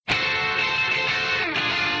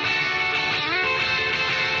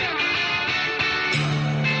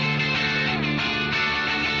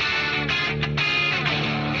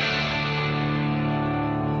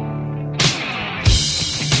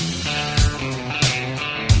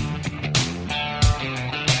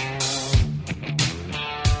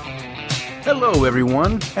Hello,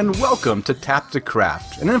 everyone, and welcome to Tap to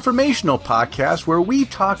Craft, an informational podcast where we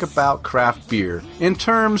talk about craft beer in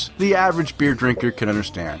terms the average beer drinker can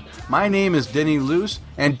understand. My name is Denny Luce,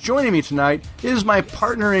 and joining me tonight is my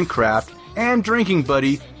partner in craft and drinking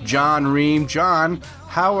buddy, John Ream. John,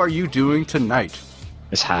 how are you doing tonight?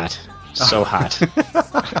 It's hot. So hot.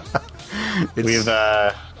 We've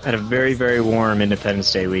had a very, very warm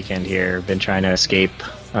Independence Day weekend here. Been trying to escape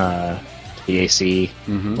the AC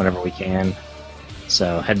whenever we can.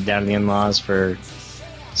 So headed down to the in-laws for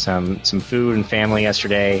some food and family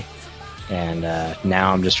yesterday, and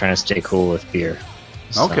now I'm just trying to stay cool with beer.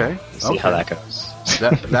 So Okay. See how that goes.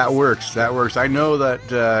 That works. That works. I know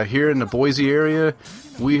that here in the Boise area,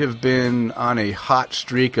 we have been on a hot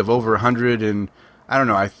streak of over 100, and I don't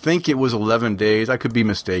know, I think it was 11 days. I could be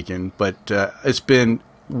mistaken, but it's been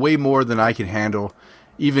way more than I can handle,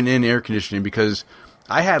 even in air conditioning, because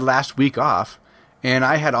I had last week off, and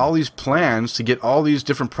I had all these plans to get all these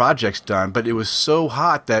different projects done, but it was so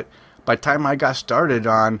hot that by the time I got started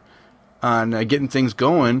on getting things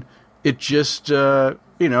going, it just, it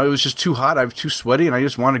was just too hot. I was too sweaty, and I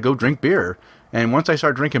just wanted to go drink beer. And once I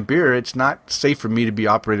start drinking beer, it's not safe for me to be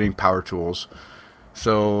operating power tools.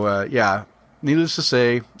 So, needless to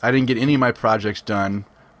say, I didn't get any of my projects done,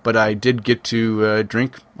 but I did get to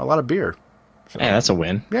drink a lot of beer. So, yeah, that's a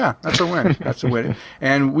win. Yeah, that's a win. That's a win.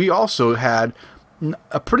 And we also had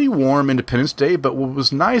a pretty warm Independence Day, but what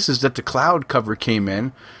was nice is that the cloud cover came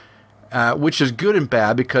in, which is good and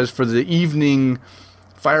bad, because for the evening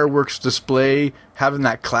fireworks display, having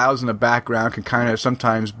that clouds in the background can kind of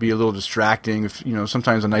sometimes be a little distracting.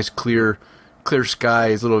 Sometimes a nice clear sky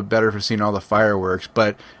is a little bit better for seeing all the fireworks,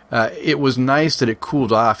 but it was nice that it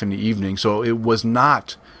cooled off in the evening, so it was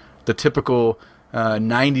not the typical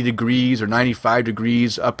 90 degrees or 95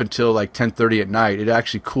 degrees up until like 10:30 at night. It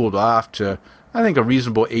actually cooled off to, I think, a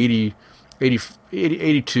reasonable 80,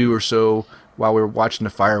 82 or so while we were watching the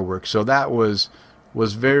fireworks. So that was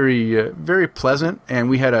very, very pleasant, and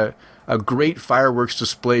we had a great fireworks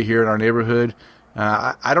display here in our neighborhood.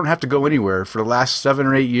 I don't have to go anywhere. For the last 7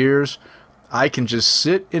 or 8 years, I can just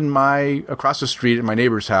sit across the street at my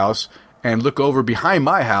neighbor's house and look over behind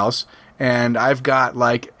my house, and I've got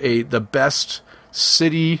like the best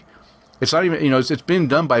city. It's not even, it's been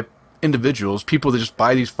done by individuals, people that just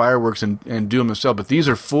buy these fireworks and do them themselves. But these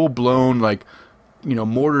are full blown, like,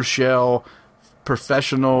 mortar shell,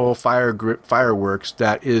 professional fireworks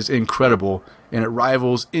that is incredible, and it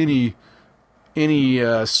rivals any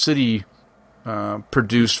city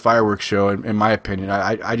produced fireworks show, in my opinion.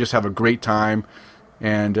 I just have a great time,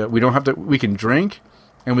 and we can drink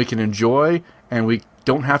and we can enjoy, and we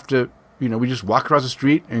don't have to, we just walk across the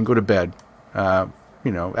street and go to bed, at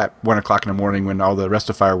 1 o'clock in the morning when all the rest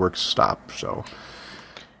of the fireworks stop. So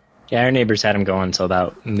yeah, our neighbors had them going until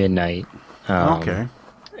about midnight. Okay.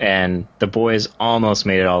 And the boys almost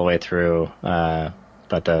made it all the way through,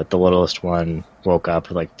 but the littlest one woke up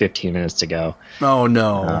with like 15 minutes to go. Oh,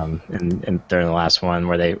 no. And during the last one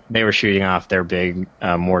where they were shooting off their big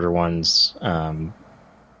mortar ones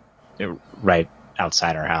right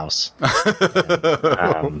outside our house.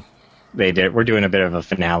 We're doing a bit of a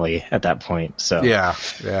finale at that point. So Yeah.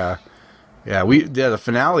 The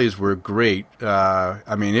finales were great.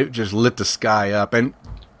 It just lit the sky up, and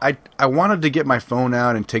I wanted to get my phone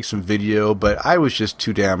out and take some video, but I was just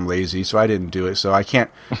too damn lazy, so I didn't do it. So I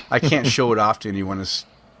can't show it off to anyone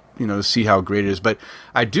to see how great it is. But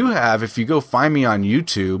I do have, if you go find me on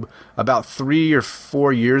YouTube, about 3 or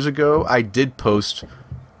 4 years ago, I did post,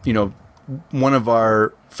 one of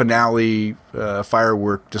our finale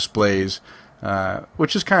firework displays,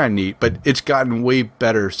 which is kind of neat, but it's gotten way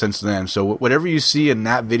better since then. So whatever you see in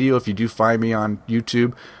that video, if you do find me on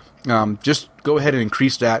YouTube, just go ahead and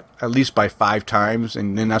increase that at least by 5 times,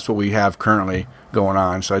 and then that's what we have currently going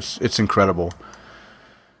on. So it's incredible.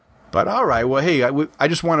 But all right, well, hey, I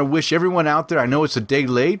just want to wish everyone out there. I know it's a day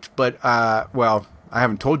late, but I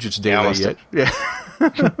haven't told you it's a day late yet. Yeah.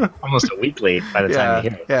 Almost a week late by the time you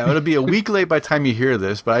hear it. Yeah, it'll be a week late by the time you hear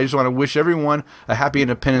this, but I just want to wish everyone a happy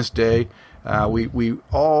Independence Day. We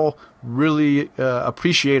all really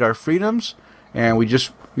appreciate our freedoms, and we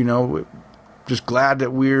just, just glad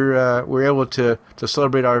that we're able to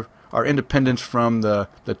celebrate our independence from the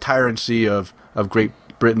tyranny of Great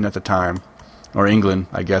Britain at the time, or England,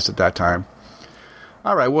 I guess, at that time.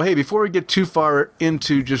 All right, well, hey, before we get too far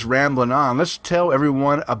into just rambling on, let's tell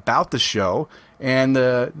everyone about the show. And,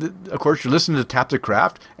 of course, you're listening to Tap the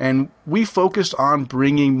Craft, and we focused on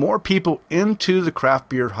bringing more people into the craft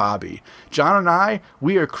beer hobby. John and I,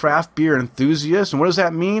 we are craft beer enthusiasts, and what does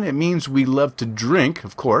that mean? It means we love to drink,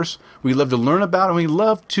 of course, we love to learn about, and we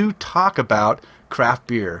love to talk about craft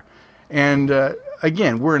beer. And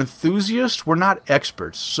again, we're enthusiasts. We're not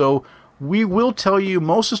experts. So we will tell you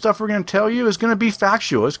most of the stuff we're going to tell you is going to be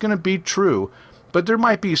factual. It's going to be true. But there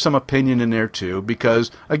might be some opinion in there too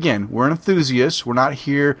because, again, we're enthusiasts. We're not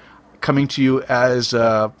here coming to you as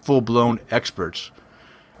full-blown experts.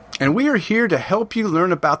 And we are here to help you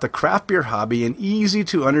learn about the craft beer hobby in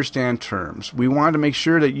easy-to-understand terms. We want to make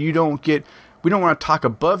sure that we don't want to talk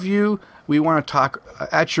above you. We want to talk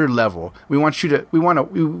at your level. We want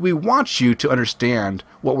you to understand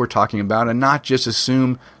what we're talking about and not just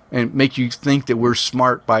assume and make you think that we're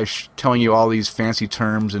smart by telling you all these fancy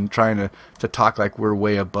terms and trying to talk like we're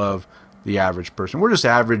way above the average person. We're just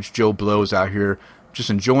average Joe Blows out here just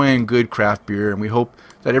enjoying good craft beer, and we hope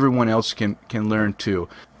that everyone else can learn too.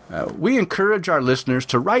 We encourage our listeners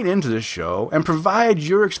to write into the show and provide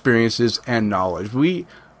your experiences and knowledge. We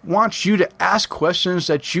want you to ask questions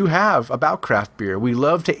that you have about craft beer. We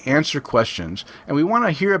love to answer questions, and we want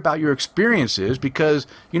to hear about your experiences because,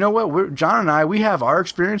 you know what, John and I, we have our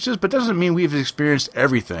experiences, but doesn't mean we've experienced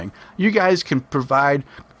everything. You guys can provide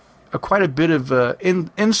quite a bit of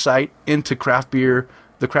insight into craft beer,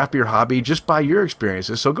 the craft beer hobby, just by your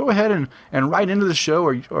experiences. So go ahead and write into the show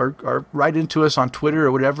or write into us on Twitter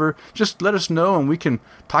or whatever. Just let us know, and we can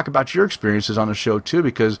talk about your experiences on the show too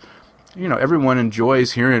because, you know, everyone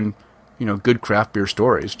enjoys hearing, you know, good craft beer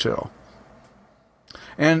stories too.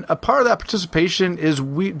 And a part of that participation is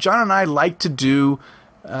John and I like to do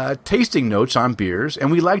tasting notes on beers,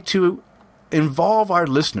 and we like to involve our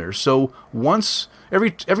listeners. So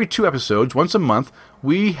every 2 episodes, once a month,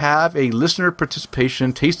 we have a listener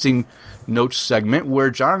participation tasting notes segment where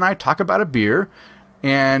John and I talk about a beer.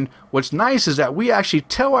 And what's nice is that we actually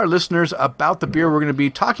tell our listeners about the beer we're going to be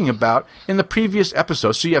talking about in the previous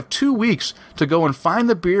episode. So you have 2 weeks to go and find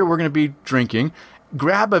the beer we're going to be drinking,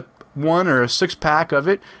 grab a 1 or a 6-pack of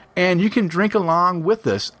it, and you can drink along with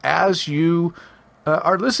us as you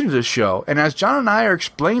are listening to the show. And as John and I are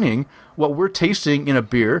explaining what we're tasting in a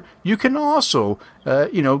beer, you can also,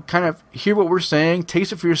 kind of hear what we're saying,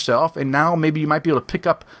 taste it for yourself, and now maybe you might be able to pick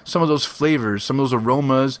up some of those flavors, some of those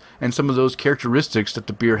aromas, and some of those characteristics that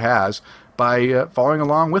the beer has by following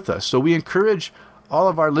along with us. So we encourage all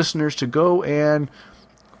of our listeners to go and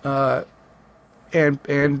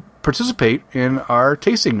participate in our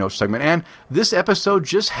tasting notes segment. And this episode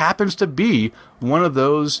just happens to be one of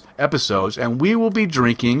those episodes, and we will be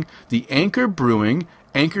drinking the Anchor Brewing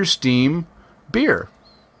Anchor Steam beer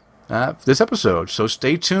this episode. So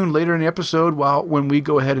stay tuned later in the episode when we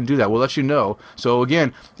go ahead and do that. We'll let you know. So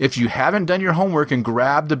again, if you haven't done your homework and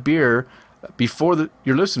grabbed the beer before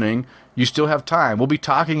you're listening, you still have time. We'll be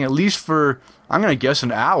talking at least for, I'm going to guess,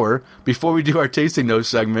 an hour before we do our tasting notes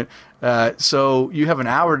segment. So you have an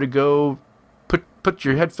hour to go put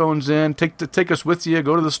your headphones in, take us with you,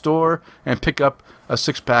 go to the store, and pick up a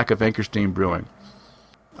 6-pack of Anchor Steam Brewing.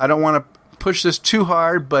 I don't want to push this too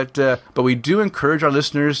hard, but we do encourage our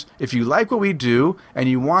listeners, if you like what we do and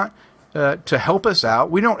you want to help us out,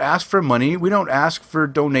 we don't ask for money, we don't ask for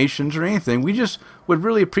donations or anything. We just would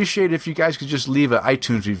really appreciate if you guys could just leave an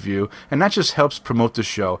iTunes review, and that just helps promote the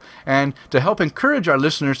show. And to help encourage our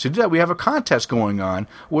listeners to do that, we have a contest going on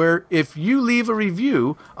where if you leave a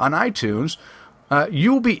review on iTunes,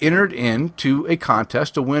 you will be entered into a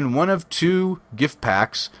contest to win one of 2 gift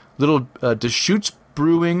packs, little Deschutes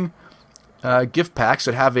Brewing gift packs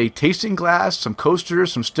that have a tasting glass, some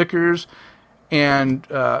coasters, some stickers, and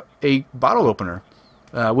a bottle opener,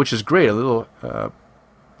 which is great. A little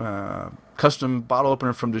custom bottle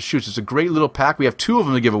opener from Deschutes. It's a great little pack. We have 2 of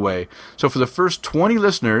them to give away. So for the first 20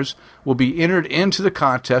 listeners, will be entered into the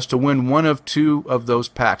contest to win one of 2 of those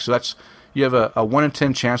packs. So you have a 1 in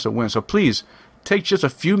 10 chance to win. So please take just a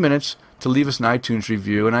few minutes to leave us an iTunes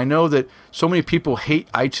review. And I know that so many people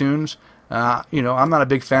hate iTunes. I'm not a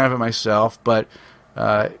big fan of it myself, but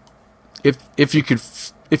if you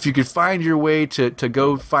could find your way to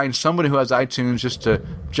go find somebody who has iTunes just to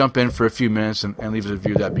jump in for a few minutes and leave us a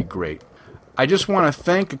review, that'd be great. I just want to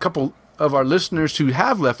thank a couple of our listeners who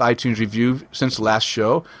have left iTunes review since the last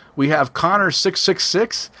show. We have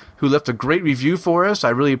Connor666 who left a great review for us. I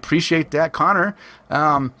really appreciate that, Connor.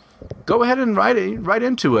 Go ahead and write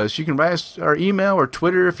into us. You can write us our email or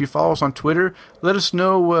Twitter if you follow us on Twitter. Let us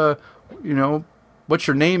know. What's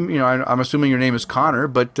your name? I'm assuming your name is Connor,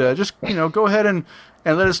 but just go ahead and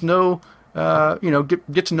let us know.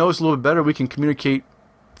 Get to know us a little bit better. We can communicate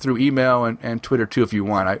through email and Twitter too if you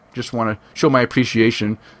want. I just want to show my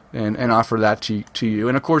appreciation and offer that to you.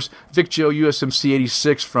 And of course, Vic Joe USMC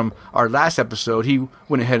 86 from our last episode, he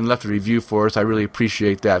went ahead and left a review for us. I really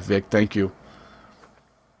appreciate that, Vic. Thank you.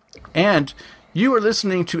 And You are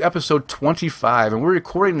listening to episode 25, and we're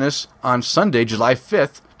recording this on Sunday, July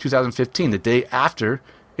 5th, 2015, the day after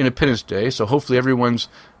Independence Day. So hopefully everyone's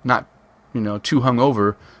not, too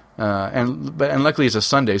hungover. And luckily it's a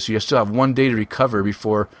Sunday, so you still have one day to recover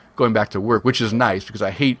before going back to work, which is nice because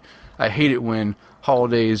I hate it when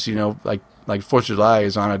holidays, like 4th of July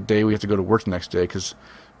is on a day we have to go to work the next day because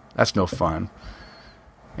that's no fun.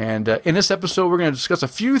 And in this episode, we're going to discuss a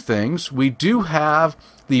few things. We do have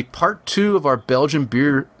the part 2 of our Belgian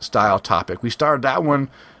beer style topic. We started that one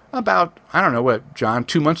about, I don't know what, John,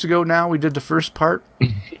 2 months ago now we did the first part?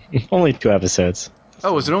 Only 2 episodes.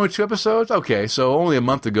 Oh, was it only 2 episodes? Okay, so only a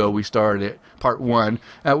month ago we started it, part 1.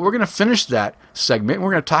 We're going to finish that segment.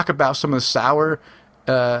 We're going to talk about some of the sour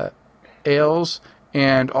ales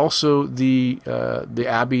and also the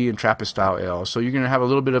Abbey and Trappist style ales. So you're going to have a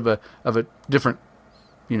little bit of a different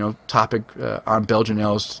topic on Belgian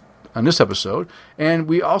ales on this episode. And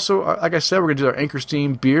we also, like I said, we're going to do our Anchor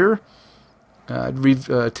Steam beer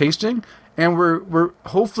tasting. And we're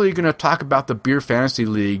hopefully going to talk about the Beer Fantasy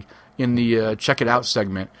League in the Check It Out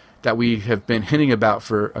segment that we have been hinting about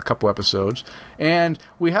for a couple episodes. And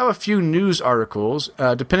we have a few news articles.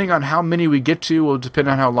 Depending on how many we get to will depend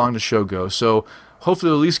on how long the show goes. So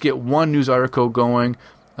hopefully we'll at least get one news article going.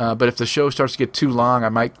 But if the show starts to get too long, I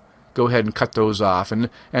might go ahead and cut those off.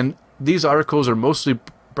 And these articles are mostly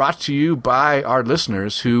brought to you by our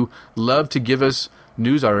listeners who love to give us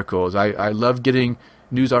news articles. I love getting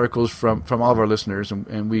news articles from all of our listeners,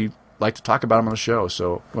 and we like to talk about them on the show.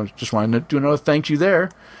 So I just wanted to do another thank you there.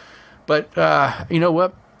 But you know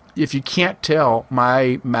what? If you can't tell,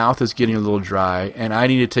 my mouth is getting a little dry, and I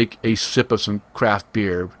need to take a sip of some craft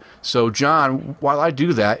beer. So, John, while I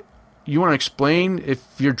do that, you want to explain if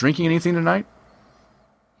you're drinking anything tonight?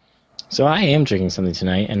 So I am drinking something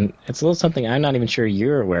tonight, and it's a little something I'm not even sure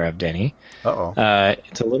you're aware of, Denny. Uh-oh.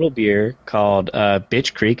 It's a little beer called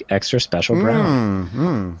Bitch Creek Extra Special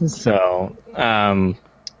Brown. So,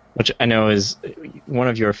 which I know is one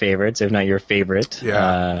of your favorites, if not your favorite beer.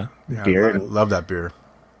 I love that beer.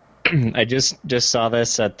 I just saw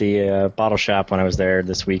this at the bottle shop when I was there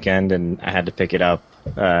this weekend, and I had to pick it up.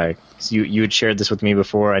 You had shared this with me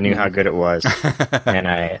before. I knew how good it was, and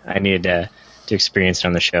I needed to experience it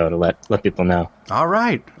on the show to let people know. All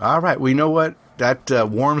right. Well, you know what? That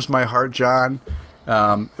warms my heart, John.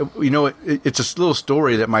 It's a little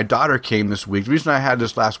story that my daughter came this week. The reason I had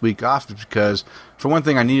this last week off is because, for one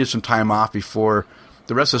thing, I needed some time off before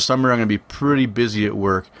the rest of the summer. I'm going to be pretty busy at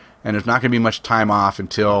work, and there's not going to be much time off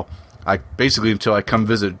until I come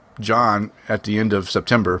visit John at the end of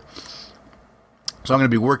September. So I'm going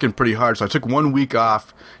to be working pretty hard. So I took 1 week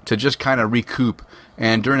off to just kind of recoup.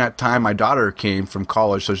 And during that time, my daughter came from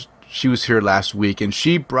college, so she was here last week, and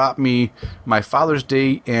she brought me my Father's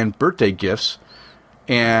Day and birthday gifts.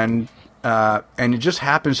 And it just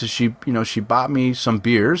happens that she bought me some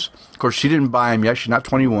beers. Of course, she didn't buy them yet; she's not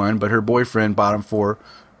 21, but her boyfriend bought them for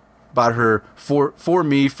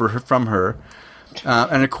me from her.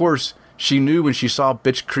 And of course, she knew when she saw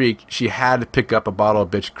Bitch Creek, she had to pick up a bottle of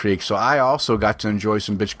Bitch Creek. So I also got to enjoy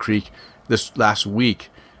some Bitch Creek this last week.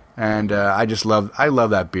 And I love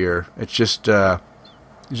that beer. It's just one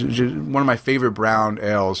of my favorite brown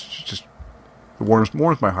ales. It just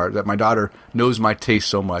warms my heart that my daughter knows my taste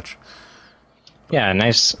so much. Yeah,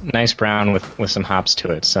 nice brown with some hops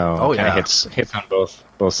to it. So kind of hits on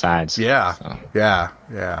both sides. Yeah, so.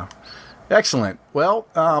 yeah. Excellent. Well,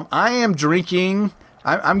 I am drinking.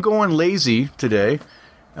 I'm going lazy today.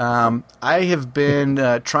 I have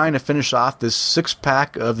been trying to finish off this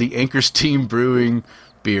 6-pack of the Anchor Steam Brewing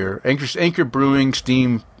beer, Anchor Brewing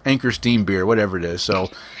Anchor Steam beer, whatever it is. So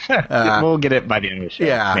we'll get it by the end of the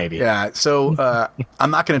show. Maybe. Yeah. So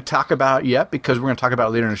I'm not going to talk about it yet because we're going to talk about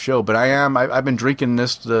it later in the show. But I've been drinking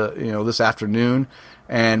this this afternoon,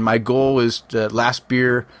 and my goal is the last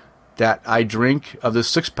beer that I drink of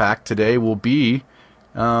this 6-pack today will be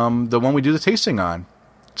the one we do the tasting on.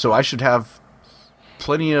 So I should have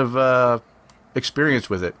plenty of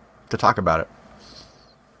experience with it to talk about it.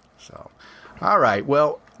 So. All right.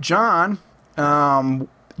 Well, John,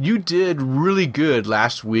 you did really good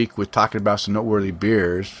last week with talking about some noteworthy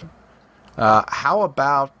beers. How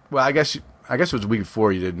about? Well, I guess it was the week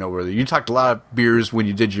before you did noteworthy. You talked a lot of beers when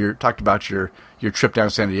you talked about your trip down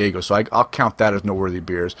to San Diego. So I'll count that as noteworthy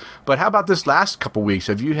beers. But how about this last couple weeks?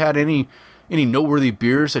 Have you had any noteworthy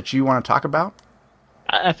beers that you want to talk about?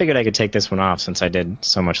 I figured I could take this one off since I did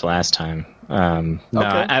so much last time. Okay.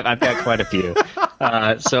 I've got quite a few.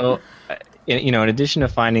 So. In addition to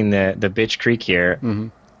finding the Bitch Creek here,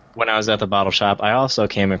 when I was at the bottle shop, I also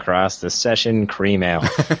came across the Session Cream Ale.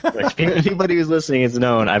 Like, anybody who's listening is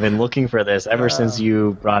known. I've been looking for this ever since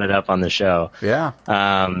you brought it up on the show. Yeah.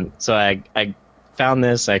 So I found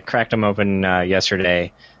this. I cracked them open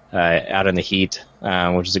yesterday out in the heat,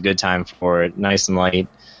 which is a good time for it. Nice and light.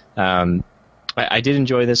 I did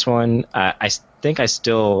enjoy this one. I think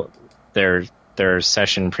their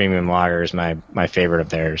Session Premium Lager is my favorite of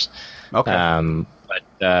theirs. Okay.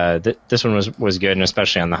 But this one was good, and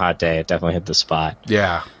especially on the hot day, it definitely hit the spot.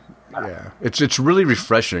 Yeah. It's really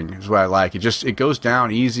refreshing. Is what I like. It goes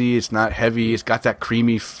down easy. It's not heavy. It's got that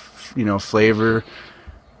creamy, flavor.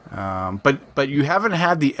 But you haven't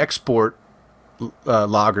had the export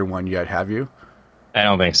lager one yet, have you? I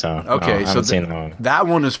don't think so. Okay, no, I haven't seen that one. That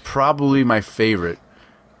one is probably my favorite.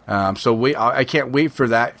 I can't wait for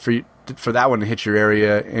that for that one to hit your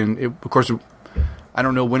area, and of course, I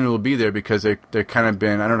don't know when it will be there because they're kind of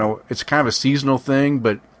been, I don't know, it's kind of a seasonal thing,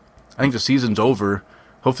 but I think the season's over.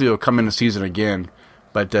 Hopefully it'll come in the season again.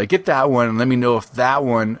 But get that one and let me know if that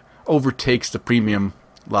one overtakes the premium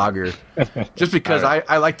lager. Just because right.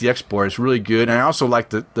 I like the export. It's really good. And I also like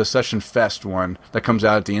the Session Fest one that comes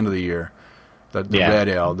out at the end of the year. The red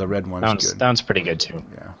ale, the red one's good. Sounds pretty good too.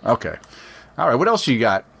 Yeah. Okay. All right. What else you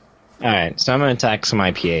got? All right. So I'm going to attack some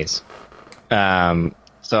IPAs.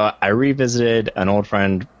 So I revisited an old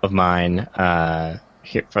friend of mine,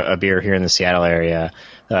 here, for a beer here in the Seattle area,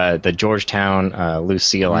 the Georgetown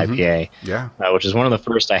Lucille IPA, which is one of the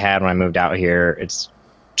first I had when I moved out here. It's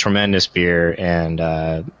tremendous beer, and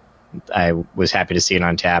I was happy to see it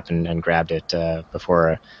on tap and grabbed it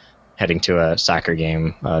before heading to a soccer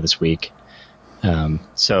game this week.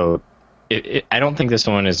 So I don't think this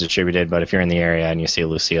one is distributed, but if you're in the area and you see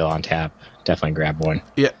Lucille on tap, definitely grab one.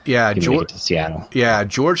 Yeah. To Seattle. Yeah,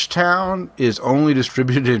 Georgetown is only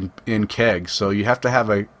distributed in kegs, so you have to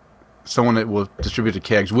have someone that will distribute the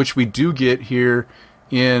kegs, which we do get here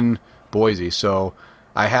in Boise. So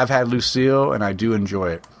I have had Lucille, and I do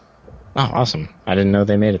enjoy it. Oh, awesome! I didn't know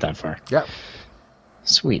they made it that far. Yeah.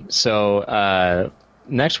 Sweet. So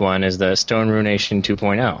next one is the Stone Ruination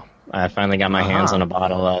 2.0. I finally got my hands on a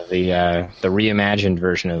bottle of the reimagined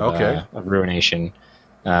version of Ruination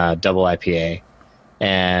double IPA,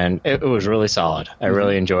 and it was really solid. I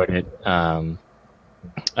really enjoyed it.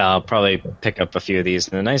 I'll probably pick up a few of these.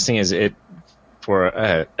 And the nice thing is, for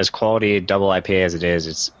as quality double IPA as it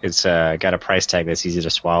is, it's got a price tag that's easy to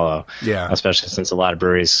swallow. Yeah, especially since a lot of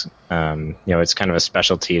breweries, it's kind of a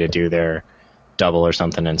specialty to do their double or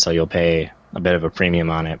something, and so you'll pay a bit of a premium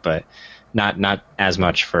on it, but not as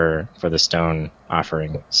much for the Stone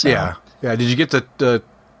offering. So. Yeah. Did you get the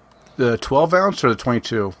 12 ounce or the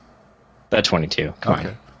 22? The 22. Come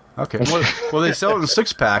on. Okay. Well, they sell it in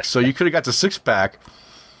 6-packs, so you could have got the 6-pack.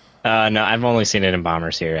 No, I've only seen it in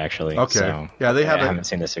Bombers here, actually. Okay. So, I haven't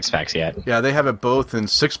seen the 6-packs yet. Yeah, they have it both in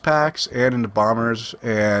 6-packs and in the Bombers,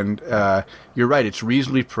 and you're right, it's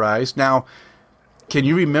reasonably priced. Now, can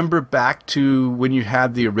you remember back to when you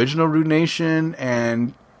had the original Ruination,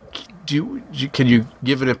 and can you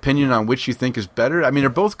give an opinion on which you think is better? I mean, they're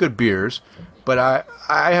both good beers, but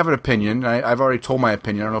I have an opinion. I've already told my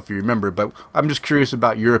opinion. I don't know if you remember, but I'm just curious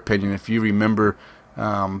about your opinion, if you remember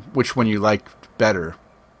which one you like better.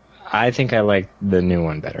 I think I like the new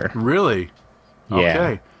one better. Really?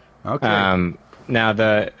 Yeah. Okay.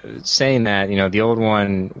 Now, saying that, the old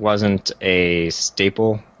one wasn't a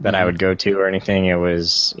staple that I would go to or anything. It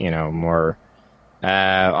was, more,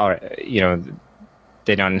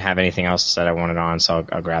 they don't have anything else that I wanted on, so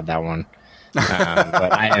I'll grab that one.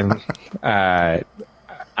 But I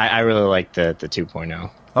really like the 2.0.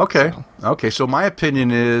 Okay. So my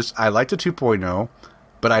opinion is I like the 2.0,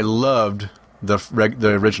 but I loved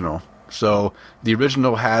the original. So the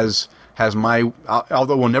original has my,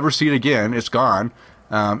 although we'll never see it again, it's gone.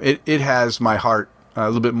 It has my heart a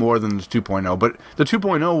little bit more than the 2.0, but the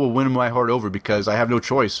 2.0 will win my heart over because I have no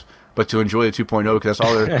choice but to enjoy the 2.0 because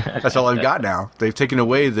that's all I've got now. They've taken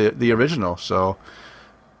away the original. So,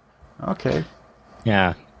 okay.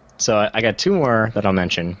 Yeah. So I got two more that I'll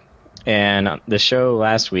mention. And the show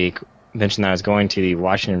last week mentioned that I was going to the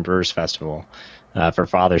Washington Brewers Festival for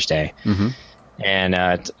Father's Day. Mm-hmm. And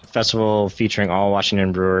it's a festival featuring all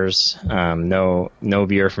Washington brewers. No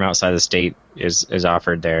beer from outside the state is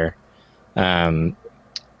offered there. So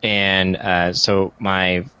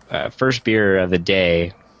my first beer of the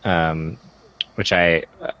day, which I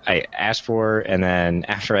asked for, and then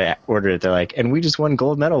after I ordered it, they're like, and we just won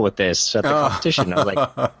gold medal with this at the competition. I was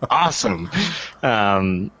like, awesome.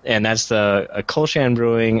 And that's the Kolshan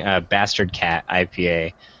Brewing Bastard Cat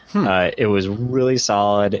IPA. It was really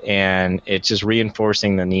solid, and it's just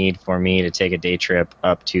reinforcing the need for me to take a day trip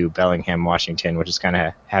up to Bellingham, Washington, which is kind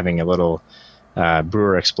of having a little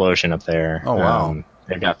brewer explosion up there. Oh, wow.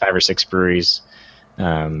 They've got 5 or 6 breweries,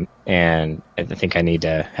 and I think I need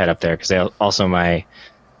to head up there because also my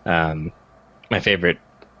favorite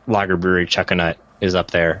lager brewery, Chuckanut, is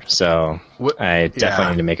up there. So I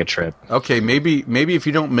definitely need to make a trip. Okay, maybe if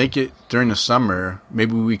you don't make it during the summer,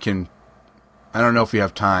 maybe we can. I don't know if we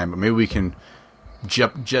have time, but maybe we can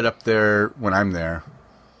jet up there when I'm there.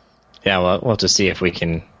 Yeah, well, we'll have to see if we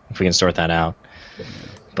can sort that out.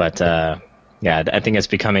 But I think it's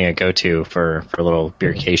becoming a go-to for a little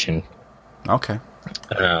beercation. Okay.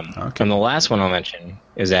 And the last one I'll mention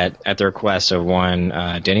is at the request of one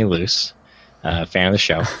Denny Luce, fan of the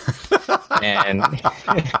show, and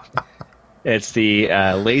it's the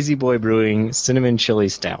Lazy Boy Brewing Cinnamon Chili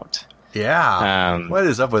Stout. Yeah. What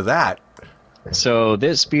is up with that? So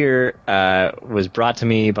this beer was brought to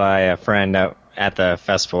me by a friend at the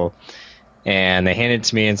festival, and they handed it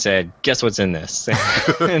to me and said, "Guess what's in this?"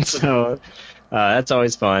 And so that's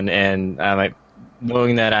always fun. And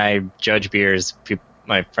knowing that I judge beers,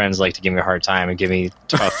 my friends like to give me a hard time and give me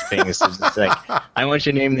tough things. It's like, I want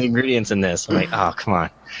you to name the ingredients in this. I'm like, oh, come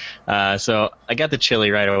on. So I got the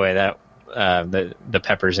chili right away. That the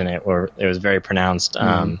peppers in it was very pronounced.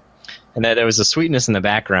 And that there was a sweetness in the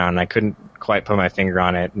background. I couldn't quite put my finger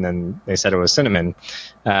on it, and then they said it was cinnamon,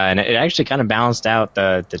 and it actually kind of balanced out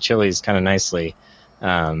the chilies kind of nicely.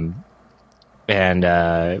 And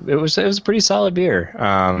it was a pretty solid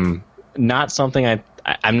beer. Not something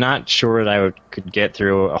I'm not sure that I could get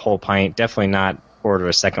through a whole pint. Definitely not order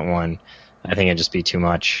a second one. I think it'd just be too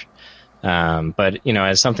much. But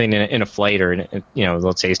as something in a flight or a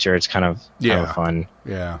little taster, it's kind of fun.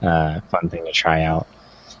 Fun thing to try out.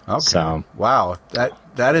 Okay. So, wow,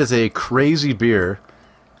 that is a crazy beer.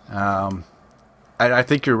 I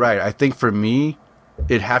think you're right. I think for me,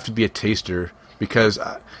 it'd have to be a taster because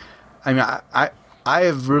I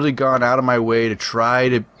have really gone out of my way to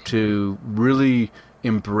try to really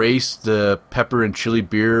embrace the pepper and chili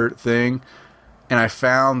beer thing, and I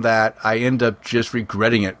found that I end up just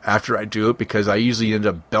regretting it after I do it because I usually end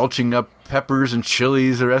up belching up peppers and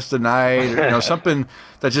chilies the rest of the night, or, something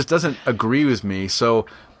that just doesn't agree with me. So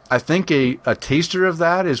I think a taster of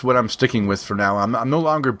that is what I'm sticking with for now. I'm no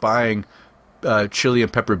longer buying chili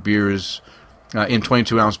and pepper beers in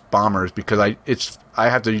 22-ounce bombers because I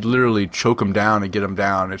have to literally choke them down and get them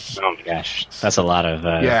down. Oh my gosh, that's a lot of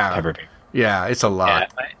pepper beer. Yeah, it's a lot.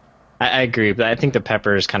 Yeah, I agree, but I think the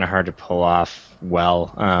pepper is kind of hard to pull off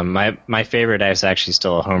well. My favorite is actually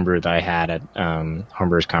still a homebrew that I had at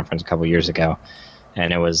Homebrewers Conference a couple years ago,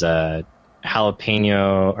 and it was a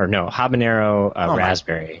habanero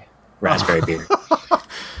raspberry beer,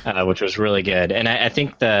 which was really good. And I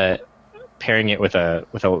think pairing it with a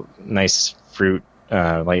nice fruit,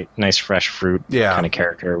 nice fresh fruit kind of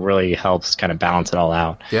character really helps kind of balance it all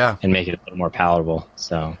out. Yeah, and make it a little more palatable.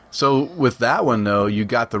 So with that one though, you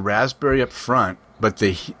got the raspberry up front, but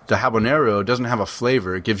the habanero doesn't have a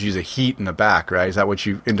flavor. It gives you the heat in the back, right? Is that what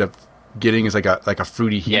you end up getting? Is like a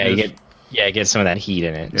fruity heat? Yeah, you get some of that heat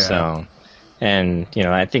in it. Yeah. So. And,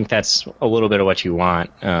 I think that's a little bit of what you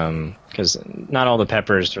want, because not all the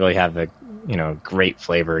peppers really have the, great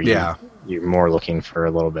flavor. You're more looking for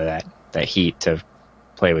a little bit of that heat to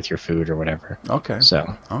play with your food or whatever. Okay.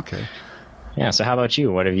 So. Okay. Yeah, so how about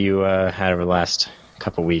you? What have you had over the last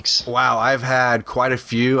couple weeks? Wow, I've had quite a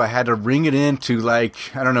few. I had to ring it into I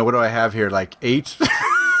don't know, what do I have here, 8?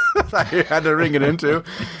 I had to ring it into.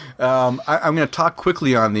 I'm going to talk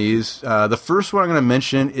quickly on these. The first one I'm going to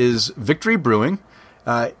mention is Victory Brewing.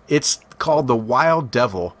 It's called the Wild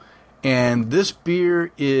Devil. And this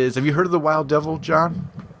beer is... Have you heard of the Wild Devil, John?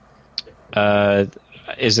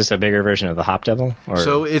 Is this a bigger version of the Hop Devil?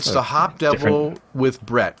 So it's the Hop Devil with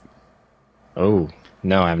Brett. Oh,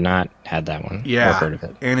 no, I've not had that one. Yeah. I've heard of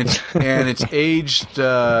it. And it's aged...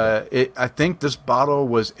 I think this bottle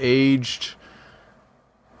was aged...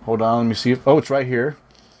 Hold on, let me see. Oh, it's right here.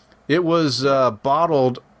 It was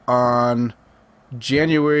bottled on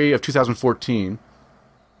January of 2014,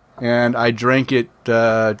 and I drank it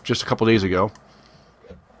just a couple days ago,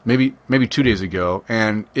 maybe 2 days ago,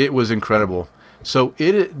 and it was incredible. So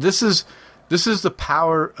this is the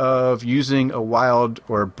power of using a wild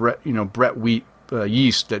or Brett wheat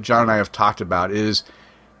yeast that John and I have talked about. Is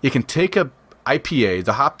it can take a IPA,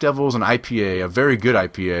 the Hop Devil's an IPA, a very good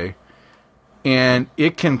IPA. And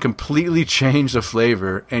it can completely change the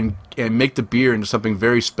flavor and make the beer into something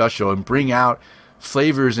very special and bring out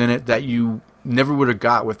flavors in it that you never would have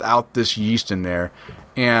got without this yeast in there.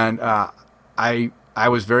 And I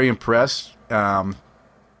was very impressed.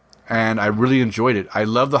 and I really enjoyed it. I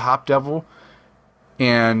love the Hop Devil,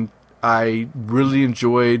 and I really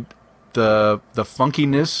enjoyed the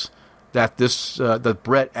funkiness that this that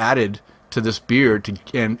Brett added to this beer.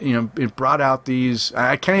 And it brought out these.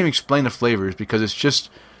 I can't even explain the flavors because it's just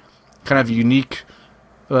kind of unique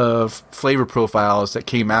flavor profiles that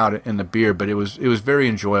came out in the beer. But it was very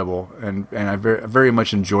enjoyable, and I very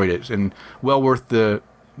much enjoyed it, and well worth the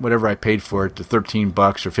whatever I paid for it, the $13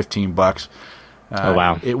 or $15. Oh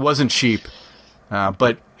wow! It wasn't cheap,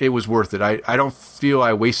 but it was worth it. I don't feel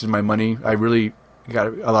I wasted my money. I really got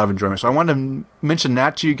a lot of enjoyment. So I wanted to mention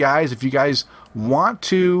that to you guys. If you guys want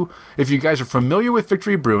to, if you guys are familiar with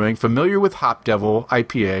Victory Brewing, familiar with Hop Devil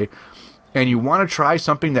IPA, and you want to try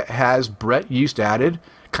something that has Brett yeast added,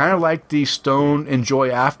 kind of like the Stone Enjoy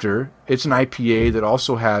After, it's an IPA that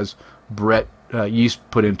also has Brett yeast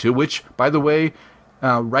put into, which, by the way,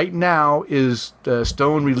 right now is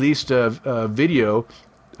Stone released a video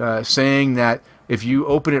saying that if you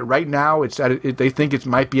open it right now, it's they think it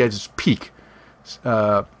might be at its peak,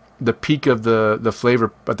 the peak of the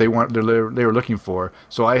flavor, but they were looking for.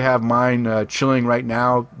 So I have mine chilling right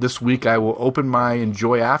now. This week I will open my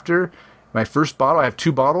Enjoy After, my first bottle. I have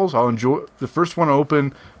 2 bottles. I'll enjoy the first one. I'll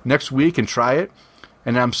open next week and try it,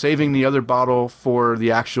 and I'm saving the other bottle for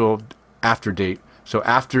the actual after date. So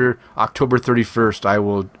after October 31st, I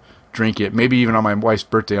will drink it. Maybe even on my wife's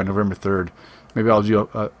birthday on November 3rd. Maybe I'll do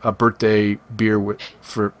a birthday beer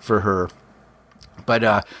for her. But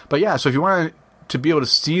yeah, so if you want to be able to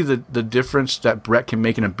see the difference that Brett can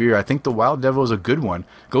make in a beer, I think the Wild Devil is a good one.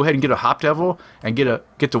 Go ahead and get a Hop Devil and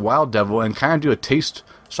get the Wild Devil and kind of do a taste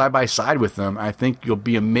side by side with them. I think you'll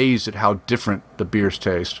be amazed at how different the beers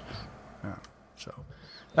taste. So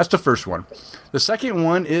that's the first one. The second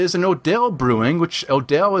one is an Odell Brewing, which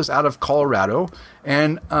Odell is out of Colorado.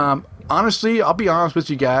 And honestly, I'll be honest with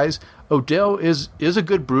you guys, Odell is a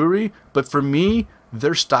good brewery, but for me,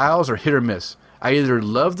 their styles are hit or miss. I either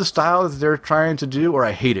love the style that they're trying to do or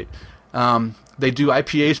I hate it. They do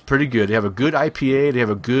IPAs pretty good. They have a good IPA. They have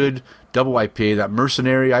a good double IPA. That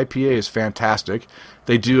Mercenary IPA is fantastic.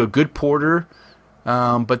 They do a good porter,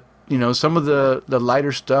 but some of the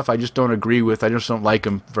lighter stuff I just don't agree with. I just don't like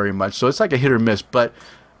them very much. So it's like a hit or miss. But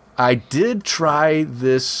I did try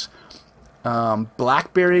this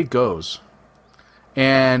Blackberry Goes.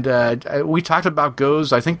 And we talked about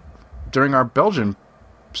Goes, I think, during our Belgian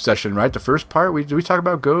session, right? The first part, did we talk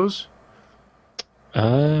about Goes?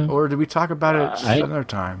 Or did we talk about it another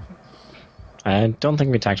time? I don't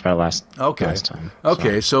think we talked about it last time.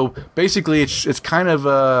 Okay, so basically it's kind of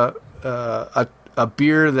a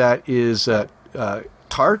beer that is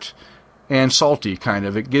tart and salty, kind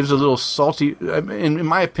of. It gives a little salty. In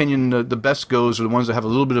my opinion, the best Goes are the ones that have a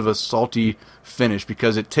little bit of a salty finish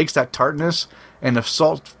because it takes that tartness and the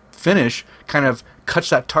salt finish kind of cuts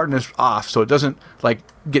that tartness off, so it doesn't like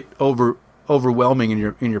get overwhelming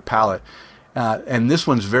in your palate. And this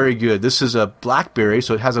one's very good. This is a blackberry,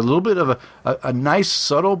 so it has a little bit of a nice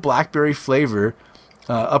subtle blackberry flavor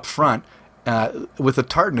up front with a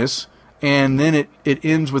tartness, and then it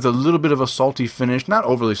ends with a little bit of a salty finish, not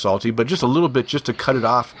overly salty, but just a little bit just to cut it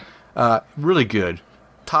off. Really good,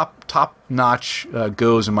 top notch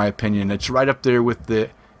Goes in my opinion. It's right up there with the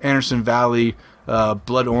Anderson Valley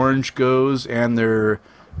Blood Orange Goes and their,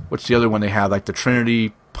 what's the other one they have, like the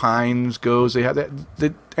Trinity Pines Goes. They have that.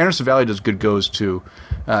 The Anderson Valley does good Goes too.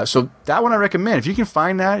 So that one I recommend. If you can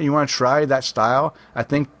find that and you want to try that style, I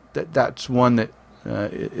think that's one that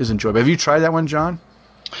is enjoyable. Have you tried that one, John?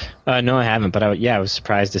 No, I haven't. But I was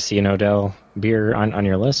surprised to see an Odell beer on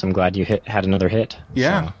your list. I'm glad you had another hit.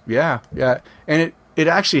 Yeah, so. yeah. And it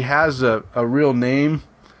actually has a real name.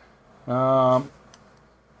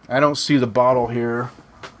 I don't see the bottle here.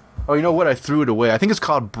 Oh, you know what? I threw it away. I think it's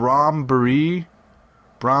called Bromberry.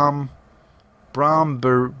 Bromberry,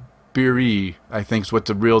 I think is what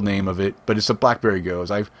the real name of it. But it's a Blackberry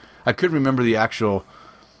Goes. I couldn't remember the actual.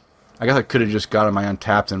 I guess I could have just got on my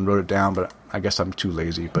Untapped and wrote it down, but I guess I'm too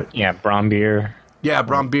lazy. But yeah, Brombeer. Yeah,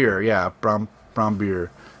 Brombeer. Yeah, Brombeer.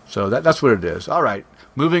 So that's what it is. All right,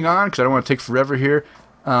 moving on because I don't want to take forever here.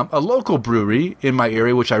 A local brewery in my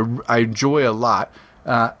area, which I enjoy a lot,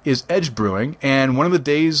 is Edge Brewing. And one of the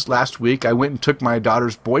days last week, I went and took my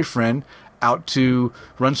daughter's boyfriend out to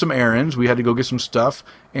run some errands. We had to go get some stuff.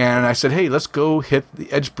 And I said, hey, let's go hit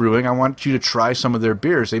the Edge Brewing. I want you to try some of their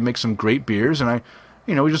beers. They make some great beers. And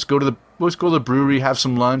we just go to the brewery, have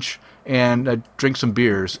some lunch, and drink some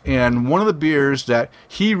beers. And one of the beers that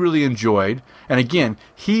he really enjoyed, and again,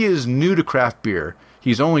 he is new to craft beer.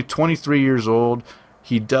 He's only 23 years old.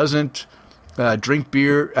 He doesn't drink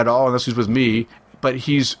beer at all unless he's with me, but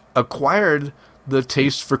he's acquired the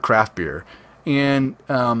taste for craft beer. And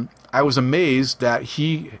I was amazed that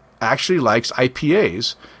he actually likes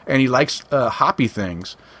IPAs and he likes hoppy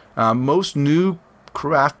things. Most new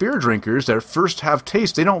craft beer drinkers that first have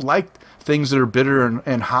taste, they don't like things that are bitter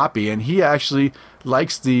and hoppy, and he actually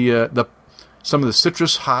likes the some of the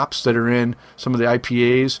citrus hops that are in some of the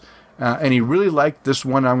IPAs, and he really liked this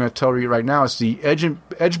one I'm going to tell you right now. It's the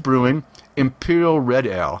Edge Brewing Imperial Red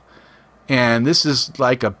Ale, and this is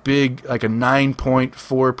like a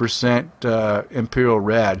 9.4% Imperial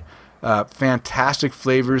Red. Fantastic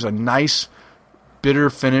flavors, a nice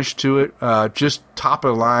bitter finish to it, just top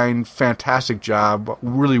of the line, fantastic job,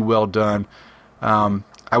 really well done.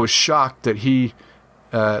 I was shocked that he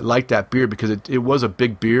liked that beer because it was a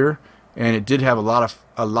big beer and it did have a lot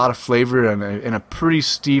of flavor and a pretty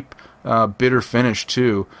steep bitter finish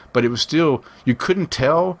too. But it was still, you couldn't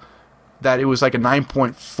tell that it was like a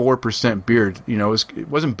 9.4% beer. You know, it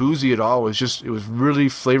wasn't boozy at all. It was really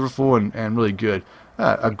flavorful and really good.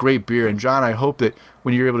 A great beer. And John, I hope that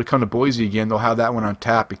when you're able to come to Boise again, they'll have that one on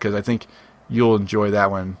tap because I think you'll enjoy that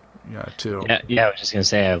one too. Yeah, I was just gonna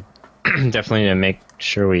say, I definitely need to make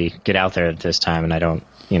sure we get out there this time, and I don't,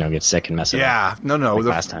 get sick and mess it up. Yeah, no. Like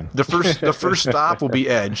last time. The first stop will be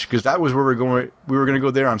Edge because that was where we're going. We were going to go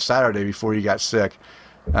there on Saturday before you got sick.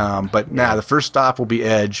 But now the first stop will be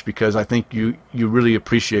Edge because I think you really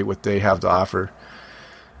appreciate what they have to offer.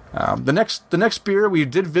 The next beer, we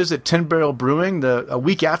did visit 10 Barrel Brewing a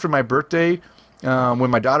week after my birthday. When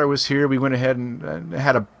my daughter was here, we went ahead and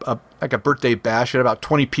had a birthday bash. We had about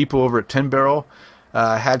 20 people over at 10 Barrel.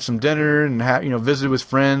 Had some dinner and visited with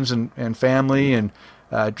friends and family and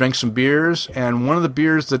drank some beers. And one of the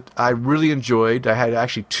beers that I really enjoyed, I had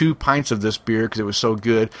actually 2 pints of this beer because it was so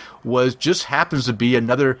good, just happens to be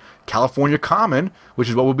another California Common, which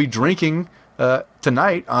is what we'll be drinking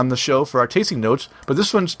tonight on the show for our tasting notes. But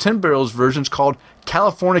this one's 10 Barrel's version is called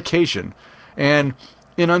Californication. And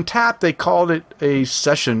in Untapped, they called it a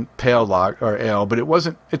session pale lager or ale, but it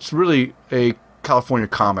wasn't. It's really a California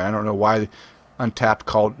Common. I don't know why Untapped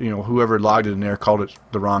called, whoever logged it in there called it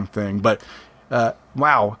the wrong thing. But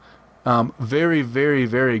wow, very, very,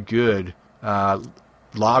 very good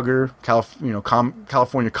lager,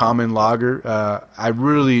 California Common lager. I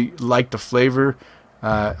really liked the flavor.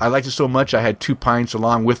 I liked it so much I had 2 pints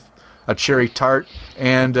along with a cherry tart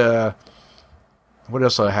and what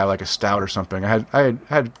else did I have, like a stout or something. I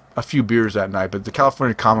had a few beers that night, but the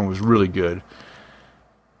California Common was really good.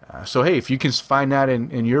 So hey, if you can find that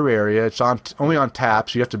in your area, it's only on tap,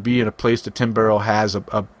 so you have to be in a place that 10 Barrel has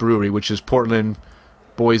a brewery, which is Portland,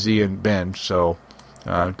 Boise, and Bend. So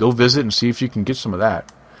go visit and see if you can get some of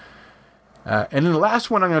that. And then the last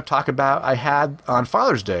one I'm going to talk about, I had on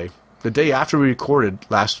Father's Day, the day after we recorded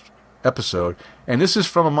last episode. And this is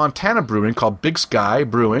from a Montana brewing called Big Sky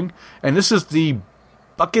Brewing. And this is the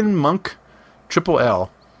Bucking Monk Triple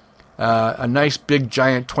L. A nice big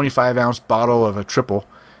giant 25-ounce bottle of a triple.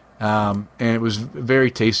 And it was very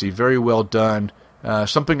tasty, very well done.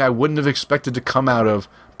 Something I wouldn't have expected to come out of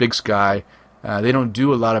Big Sky. They don't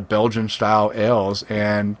do a lot of Belgian-style ales,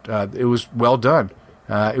 and it was well done.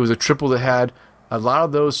 It was a triple that had a lot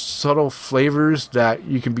of those subtle flavors that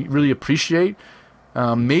you can really appreciate.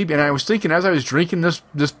 Maybe, and I was thinking as I was drinking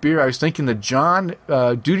this beer, I was thinking that John,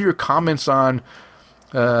 due to your comments on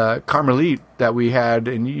Carmelite that we had,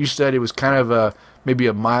 and you said it was kind of maybe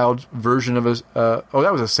a mild version of that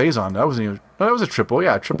was a saison. That wasn't even. No, that was a triple.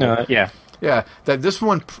 Yeah, triple. Yeah, that this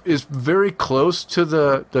one is very close to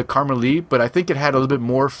the Carmelite, but I think it had a little bit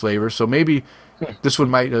more flavor. So maybe this one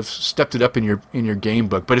might have stepped it up in your game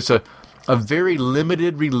book. But it's a very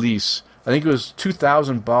limited release. I think it was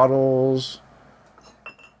 2,000 bottles.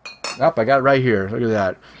 I got it right here. Look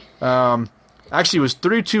at that. Actually, it was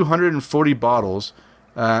 3,240 bottles,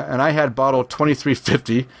 and I had bottle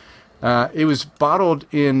 2350. It was bottled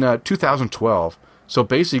in 2012. So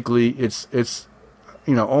basically, it's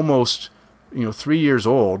almost 3 years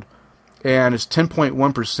old, and it's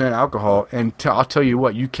 10.1% alcohol. And I'll tell you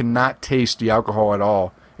what, you cannot taste the alcohol at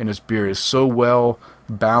all in this beer. It's so well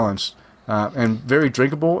balanced and very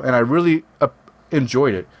drinkable, and I really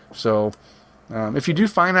enjoyed it. So if you do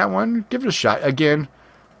find that one, give it a shot. Again,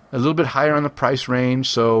 a little bit higher on the price range,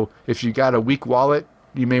 so if you got a weak wallet,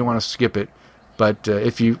 you may want to skip it. But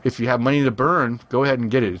if you have money to burn, go ahead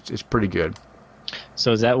and get it. It's pretty good.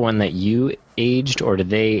 So is that one that you aged, or did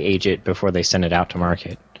they age it before they sent it out to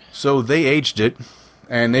market? So they aged it,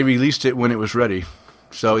 and they released it when it was ready.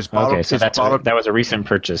 So it's bottled. Okay, so that was a recent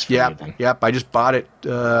purchase for you then. Yep. I just bought it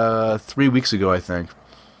 3 weeks ago, I think.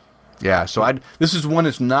 Yeah. So this is one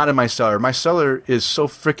that's not in my cellar. My cellar is so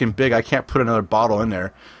freaking big, I can't put another bottle in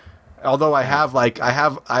there. Although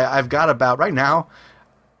I've got about right now.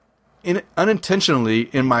 unintentionally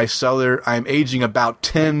in my cellar, I'm aging about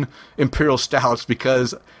 10 Imperial Stouts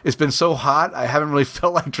because it's been so hot. I haven't really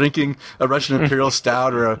felt like drinking a Russian Imperial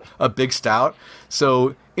Stout or a big stout.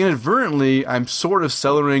 So inadvertently, I'm sort of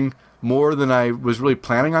cellaring more than I was really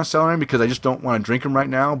planning on cellaring because I just don't want to drink them right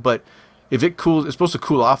now. But if it cools, it's supposed to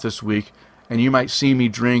cool off this week, and you might see me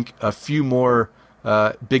drink a few more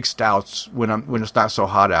big stouts when it's not so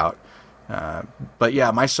hot out. But yeah,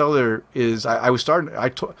 my cellar is.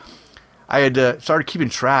 I had started keeping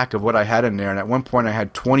track of what I had in there, and at one point I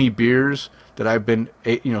had 20 beers that I've been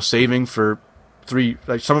saving for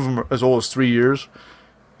some of them are as old as 3 years,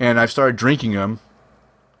 and I've started drinking them.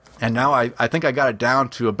 And now I think I got it down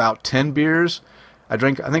to about 10 beers. I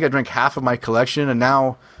think I drank half of my collection, and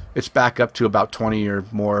now it's back up to about 20 or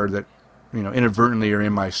more that inadvertently are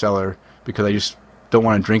in my cellar because I just don't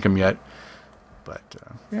want to drink them yet. But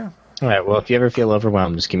yeah. All right. Well, if you ever feel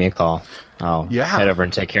overwhelmed, just give me a call. I'll head over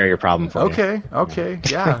and take care of your problem for you. Okay.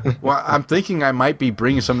 Yeah. Well, I'm thinking I might be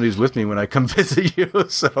bringing some of these with me when I come visit you.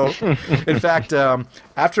 So, in fact,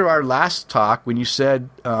 after our last talk, when you said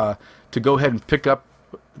to go ahead and pick up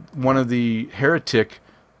one of the Heretic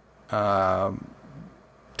Torment,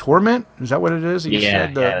 is that what it is? You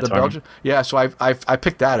said the Belgian. Yeah. So I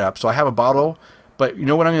picked that up. So I have a bottle. But you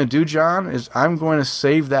know what I'm going to do, John? Is I'm going to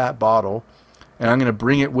save that bottle. And I'm going to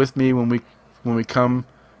bring it with me when we come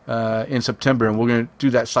in September, and we're going to do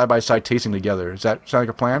that side-by-side tasting together. Does that sound like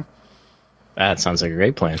a plan? That sounds like a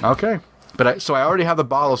great plan. Okay. But I already have the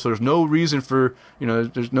bottle, so there's no reason for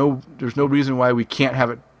there's no reason why we can't have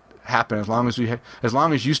it happen as long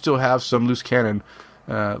as you still have some loose cannon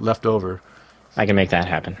left over. I can make that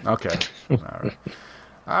happen. Okay. All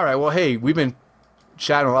right. Well, hey, we've been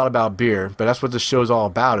chatting a lot about beer, but that's what this show is all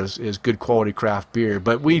about is good quality craft beer.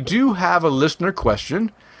 But we do have a listener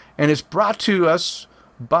question, and it's brought to us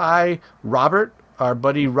by Robert, our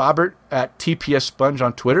buddy Robert at TPS Sponge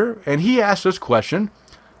on Twitter, and he asked this question: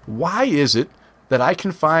 why is it that I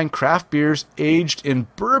can find craft beers aged in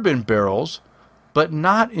bourbon barrels but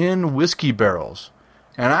not in whiskey barrels?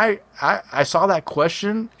 And I saw that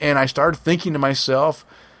question, and I started thinking to myself,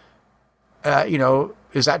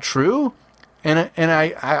 is that true? And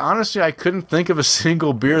I honestly, I couldn't think of a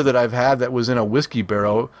single beer that I've had that was in a whiskey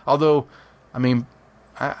barrel. Although, I mean,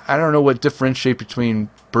 I don't know what differentiate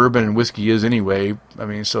between bourbon and whiskey is anyway. I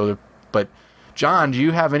mean, but John, do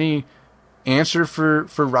you have any answer for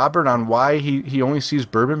Robert on why he only sees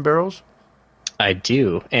bourbon barrels? I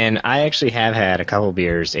do. And I actually have had a couple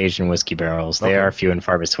beers aged in whiskey barrels. They are few and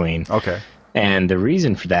far between. Okay. And the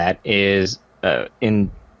reason for that is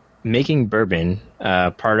in making bourbon,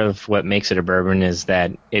 part of what makes it a bourbon is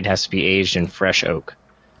that it has to be aged in fresh oak.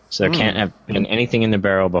 So there can't have been anything in the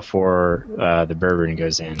barrel before the bourbon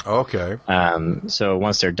goes in. Okay. So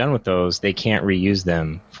once they're done with those, they can't reuse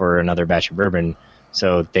them for another batch of bourbon,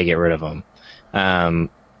 so they get rid of them.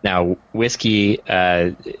 Now, whiskey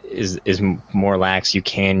is more lax. You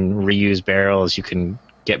can reuse barrels. You can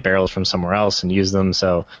get barrels from somewhere else and use them.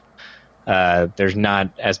 So there's not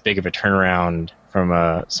as big of a turnaround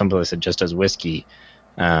from someplace that just does whiskey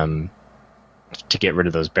to get rid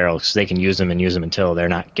of those barrels, because they can use them until they're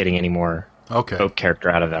not getting any more oak character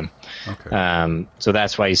out of them. Okay. So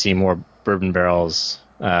that's why you see more bourbon barrel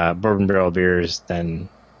beers than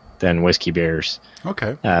whiskey beers.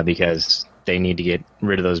 Okay. Because they need to get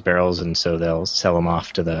rid of those barrels, and so they'll sell them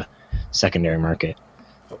off to the secondary market.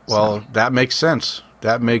 Well, that makes sense.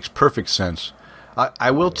 That makes perfect sense. I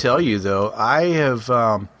will tell you though, I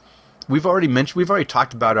have. We've already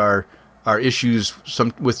talked about our issues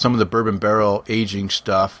with some of the bourbon barrel aging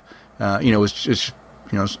stuff. It's just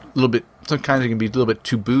it's a little bit. Sometimes it can be a little bit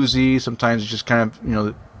too boozy. Sometimes it's just kind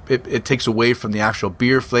of it takes away from the actual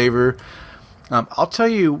beer flavor. I'll tell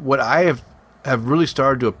you what I have really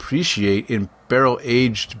started to appreciate in barrel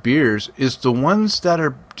aged beers is the ones that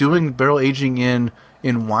are doing barrel aging in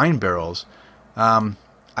wine barrels.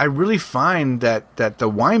 I really find that the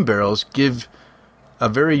wine barrels give a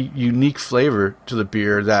very unique flavor to the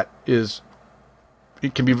beer that it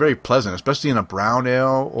can be very pleasant, especially in a brown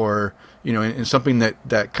ale or in something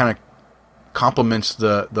that kind of complements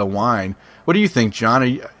the wine. What do you think,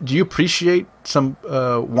 John? Do you appreciate some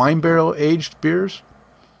wine barrel aged beers?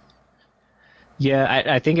 Yeah,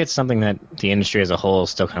 I think it's something that the industry as a whole is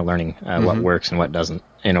still kind of learning what works and what doesn't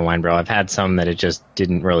in a wine barrel. I've had some that it just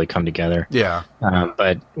didn't really come together. Yeah.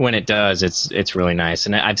 But when it does, it's really nice.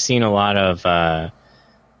 And I've seen a lot of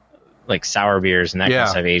like sour beers and that kind of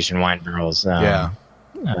stuff aged in wine barrels.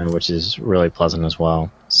 Which is really pleasant as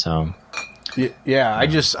well. So. Yeah, I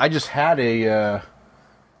just had I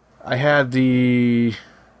had the.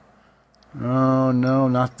 Oh no,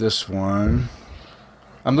 not this one.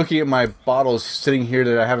 I'm looking at my bottles sitting here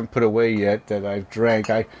that I haven't put away yet that I've drank.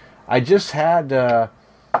 I just had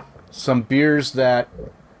some beers that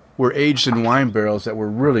were aged in wine barrels that were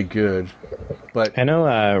really good. But I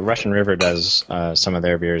know Russian River does some of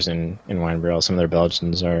their beers in wine barrels. Some of their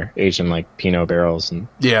Belgians are aged in like Pinot barrels and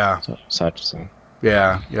such. So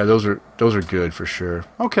yeah, those are good for sure.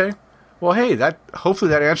 Okay, well, hey,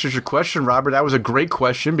 hopefully that answers your question, Robert. That was a great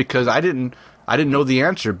question because I didn't know the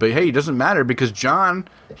answer, but hey, it doesn't matter because John,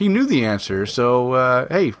 he knew the answer. So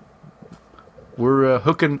hey, we're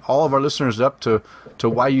hooking all of our listeners up to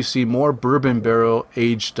why you see more bourbon barrel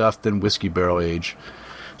aged stuff than whiskey barrel aged.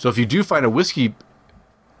 So if you do find a whiskey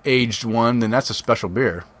aged one, then that's a special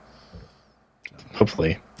beer.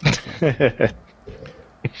 Hopefully.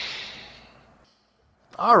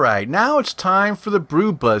 All right, now it's time for the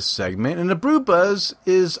Brew Buzz segment, and the Brew Buzz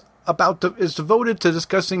is devoted to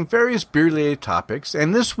discussing various beer-related topics.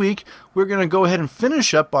 And this week, we're going to go ahead and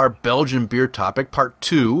finish up our Belgian beer topic, part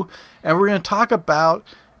 2, and we're going to talk about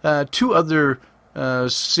 2 other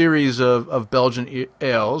series of Belgian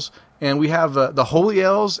ales. And we have the holy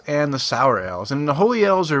ales and the sour ales. And the holy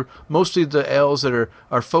ales are mostly the ales that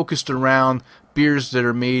are focused around beers that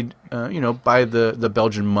are made, by the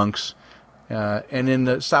Belgian monks. And then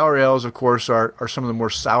the sour ales, of course, are some of the more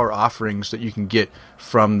sour offerings that you can get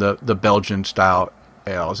from the Belgian style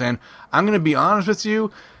ales. And I'm going to be honest with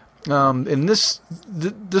you, in this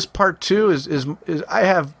part 2 is I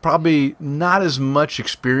have probably not as much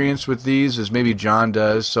experience with these as maybe John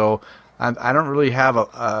does. So I don't really have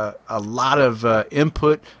a lot of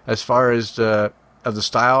input as far as of the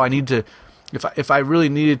style. I need to, if I really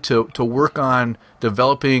needed to work on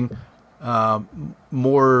developing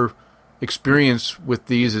more experience with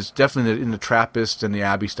these, it's definitely in the Trappist and the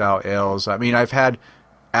Abbey style ales. I mean, I've had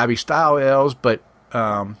Abbey style ales, but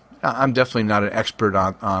I'm definitely not an expert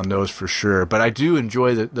on those for sure. But I do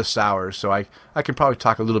enjoy the sours, so I can probably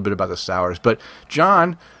talk a little bit about the sours. But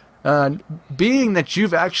John, being that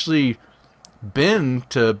you've actually been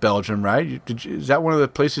to Belgium, right? Is that one of the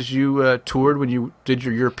places you toured when you did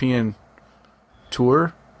your European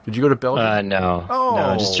tour? Did you go to Belgium? No,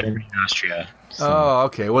 just Germany and Austria. So. Oh,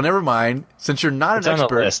 okay. Well, never mind. Since you're not an expert, on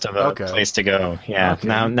the list of a place to go. Yeah. Okay.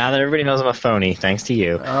 Now that everybody knows I'm a phony, thanks to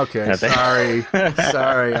you. Okay. Sorry.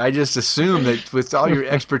 I just assumed that with all your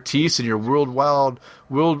expertise and your worldwide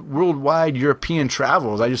European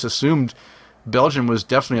travels, I just assumed Belgium was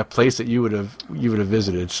definitely a place that you would have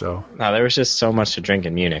visited. So no, there was just so much to drink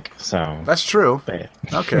in Munich. So that's true.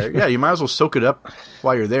 Okay. Yeah, you might as well soak it up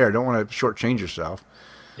while you're there. Don't want to shortchange yourself.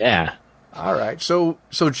 Yeah. All right, so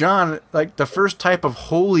John, like the first type of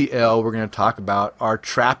holy ale we're going to talk about are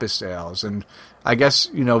Trappist ales, and I guess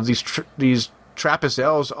these Trappist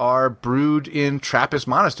ales are brewed in Trappist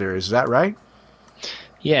monasteries. Is that right?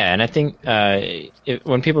 Yeah, and I think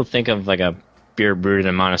when people think of like a beer brewed in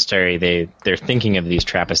a monastery, they're thinking of these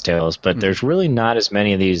Trappist ales, but there's really not as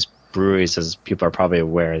many of these breweries as people are probably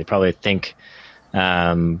aware. They probably think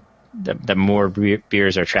that more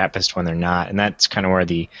beers are Trappist when they're not, and that's kind of where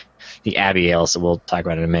the Abbey ales that we'll talk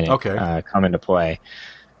about in a minute come into play.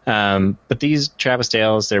 But these Trappist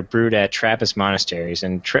ales, they're brewed at Trappist monasteries,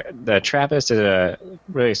 and the Trappist is a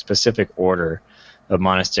really specific order of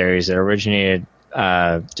monasteries that originated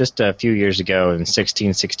just a few years ago in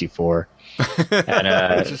 1664 at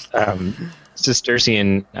a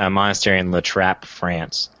Cistercian monastery in La Trappe,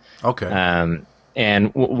 France. Okay.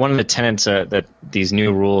 And one of the tenets that these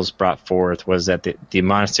new rules brought forth was that the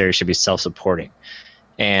monastery should be self-supporting.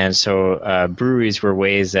 And so breweries were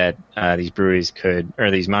ways that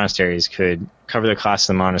these monasteries could cover the costs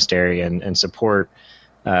of the monastery and support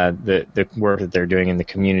the work that they're doing in the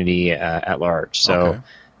community at large. So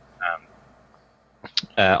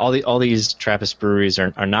all these Trappist breweries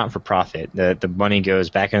are not for profit. The money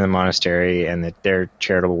goes back into the monastery and their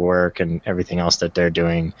charitable work and everything else that they're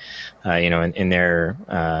doing, in their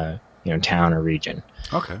town or region.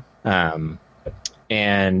 Okay.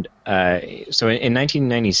 And so in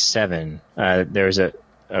 1997, there was a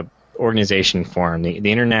organization formed,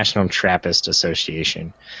 the International Trappist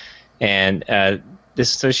Association, and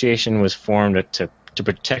this association was formed to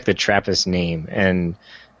protect the Trappist name. And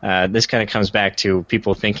this kind of comes back to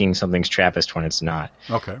people thinking something's Trappist when it's not.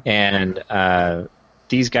 Okay. And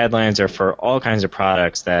these guidelines are for all kinds of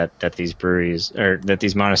products that these breweries or that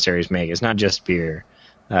these monasteries make. It's not just beer.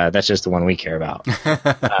 That's just the one we care about.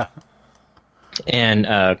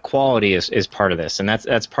 And quality is part of this, and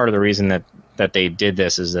that's part of the reason that they did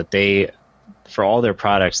this is that for all their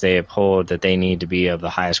products, they uphold that they need to be of the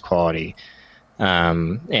highest quality,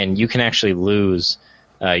 and you can actually lose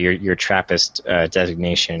your Trappist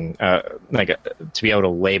designation, to be able to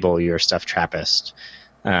label your stuff Trappist.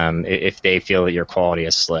 if they feel that your quality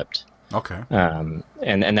has slipped. Okay. And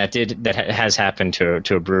that has happened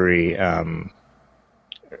to a brewery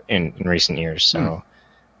in recent years. So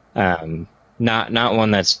not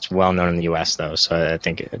one that's well known in the U.S. though. So I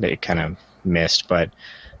think it kind of missed. But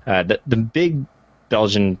the big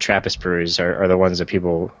Belgian Trappist breweries are the ones that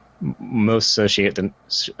people most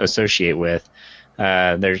associate with.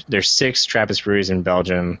 There's 6 Trappist breweries in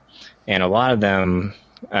Belgium, and a lot of them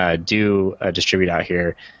do distribute out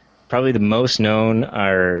here. Probably the most known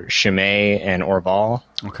are Chimay and Orval.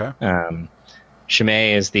 Okay.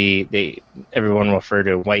 Chimay is everyone will refer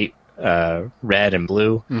to white, red, and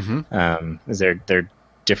blue. As they're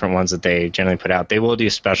different ones that they generally put out. They will do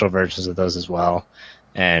special versions of those as well,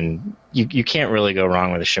 and you can't really go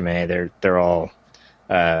wrong with a Chimay. They're all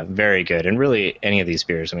very good, and really any of these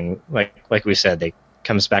beers. I mean, like we said, they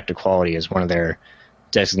comes back to quality as one of their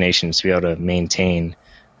designations to be able to maintain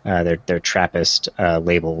their Trappist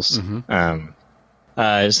labels.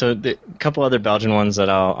 So the couple other Belgian ones that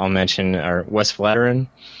I'll mention are West Vleteren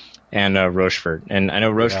and Rochefort. And I know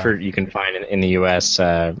Rochefort you can find in the U.S.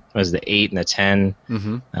 Was the 8 and the 10.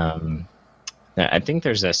 I think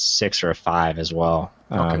there's a 6 or a 5 as well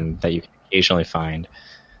that you can occasionally find.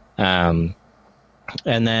 And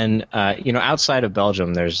then outside of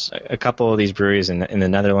Belgium, there's a couple of these breweries in the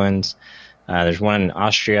Netherlands. There's one in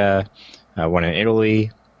Austria, one in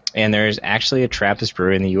Italy, and there's actually a Trappist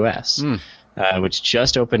brewery in the U.S., which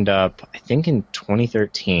just opened up, I think, in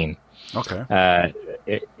 2013. Okay.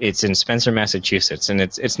 It's in Spencer, Massachusetts, and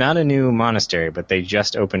it's not a new monastery, but they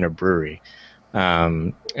just opened a brewery.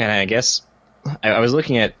 And I guess I was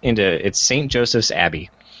looking it's St. Joseph's Abbey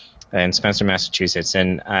in Spencer, Massachusetts,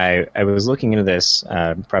 and I was looking into this,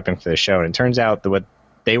 prepping for the show, and it turns out that what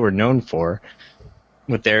they were known for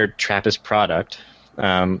with their Trappist product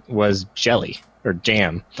was jelly or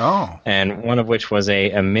jam. Oh. And one of which was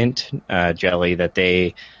a mint jelly that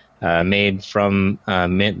they made from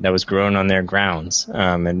mint that was grown on their grounds.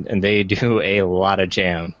 And they do a lot of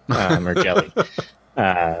jam or jelly.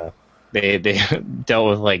 They dealt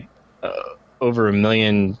with like over 1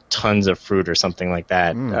 million tons of fruit or something like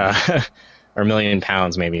that, or 1 million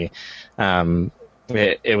pounds maybe.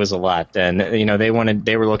 It was a lot, and they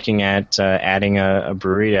were looking at adding a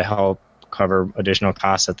brewery to help cover additional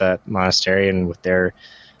costs at the monastery and with their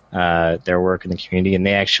work in the community. And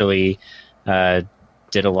they actually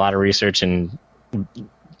did a lot of research and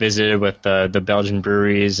visited with the Belgian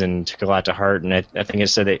breweries and took a lot to heart. And I think it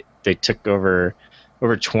said they took over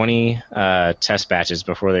 20 test batches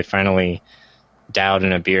before they finally dialed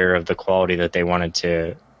in a beer of the quality that they wanted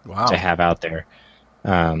to have out there.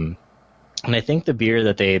 And I think the beer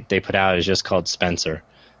that they put out is just called Spencer.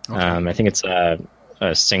 Okay. I think it's a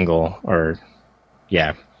single,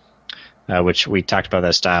 which we talked about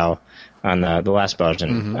that style on the last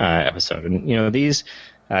Belgian episode. And these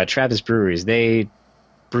Trappist breweries, they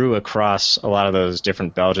brew across a lot of those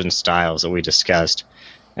different Belgian styles that we discussed.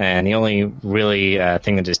 And the only really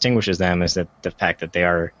thing that distinguishes them is that the fact that they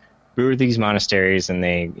are brewed these monasteries, and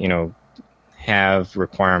they have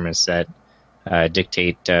requirements that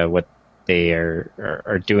dictate what they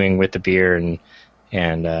are doing with the beer and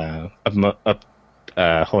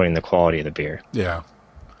holding the quality of the beer. Yeah.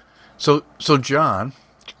 So John,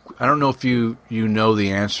 I don't know if you know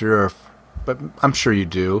the answer, but I'm sure you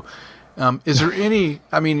do. Is there any?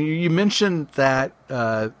 I mean, you mentioned that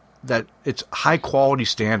it's high quality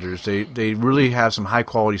standards. They really have some high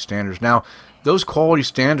quality standards. Now, those quality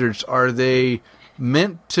standards, are they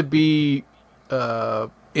meant to be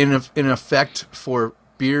in effect for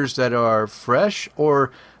beers that are fresh,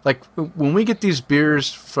 or like when we get these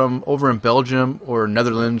beers from over in Belgium or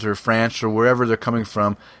Netherlands or France or wherever they're coming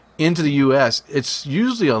from into the U.S., it's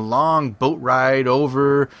usually a long boat ride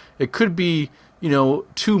over. It could be 2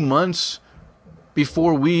 months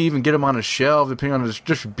before we even get them on a shelf, depending on the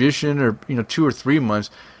distribution, or 2 or 3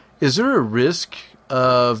 months. Is there a risk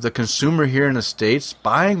of the consumer here in the States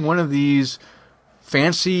buying one of these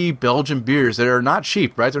fancy Belgian beers that are not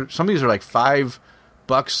cheap, right? Some of these are like $5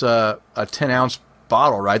 a 10-ounce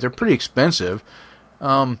bottle, right? They're pretty expensive.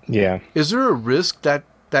 Is there a risk that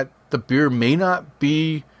the beer may not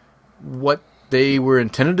be what they were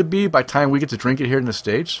intended to be by the time we get to drink it here in the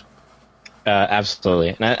States?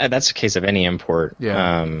 Absolutely. And that's the case of any import.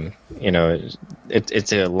 Yeah.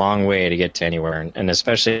 It's a long way to get to anywhere. And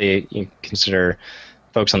especially you consider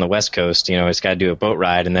folks on the West Coast, it's got to do a boat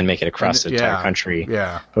ride and then make it across the entire country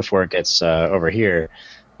before it gets over here.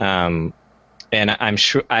 And I'm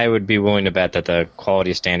sure I would be willing to bet that the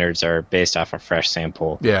quality standards are based off a fresh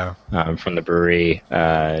sample Yeah. From the brewery,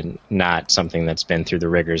 not something that's been through the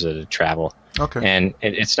rigors of the travel. Okay. And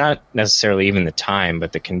it's not necessarily even the time,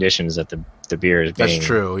 but the conditions that the beer is being. That's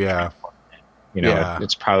true. Yeah.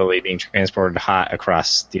 It's probably being transported hot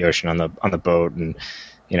across the ocean on the boat, and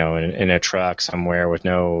in a truck somewhere with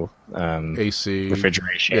no AC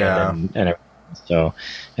refrigeration, Yeah. and so,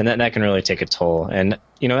 and that can really take a toll. And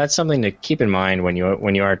that's something to keep in mind when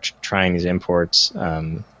you are trying these imports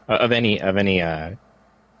of any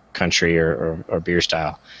country or beer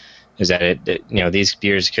style, is that these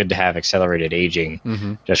beers could have accelerated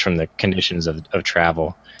aging just from the conditions of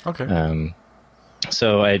travel. Okay.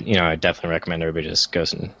 So I definitely recommend everybody just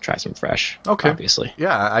goes and try some fresh. Okay. Obviously.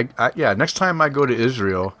 Yeah. I next time I go to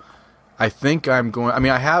Israel, I think I'm going. I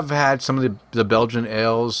mean, I have had some of the Belgian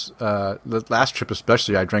ales. The last trip,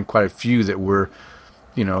 especially, I drank quite a few that were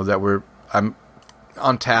I'm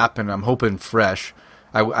on tap, and I'm hoping fresh.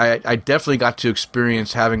 I definitely got to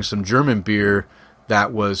experience having some German beer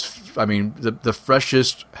that was, I mean, the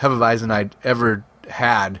freshest Hefeweizen I'd ever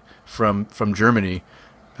had from Germany.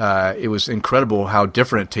 It was incredible how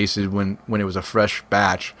different it tasted when it was a fresh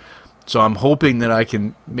batch. So I'm hoping that I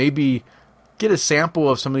can maybe get a sample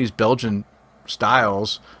of some of these Belgian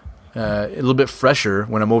styles a little bit fresher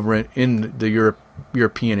when I'm over in the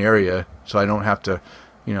European area, so I don't have to,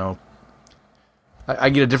 I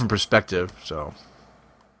get a different perspective. So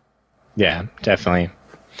yeah, definitely.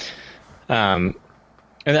 And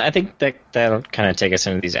I think that'll kind of take us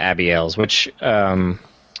into these Abbey ales, which I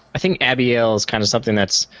think Abbey ale is kind of something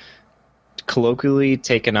that's colloquially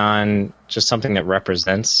taken on just something that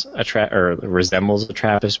represents or resembles a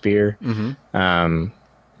Trappist beer,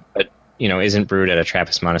 but isn't brewed at a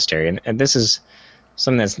Trappist monastery. And this is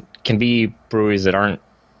something that can be breweries that aren't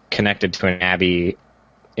connected to an abbey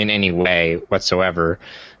in any way whatsoever,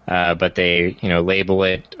 but they label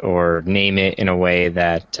it or name it in a way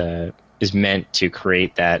that is meant to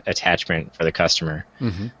create that attachment for the customer.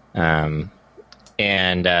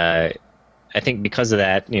 And I think because of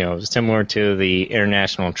that, similar to the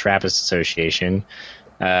International Trappist Association,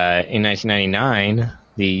 in 1999,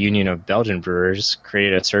 the Union of Belgian Brewers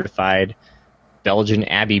created a certified Belgian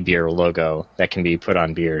Abbey beer logo that can be put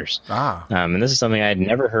on beers. And this is something I had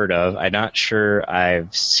never heard of. I'm not sure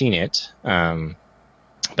I've seen it, but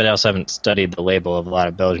I also haven't studied the label of a lot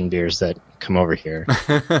of Belgian beers that come over here.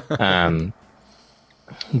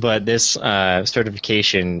 But this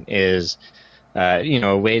certification is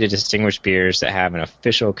a way to distinguish beers that have an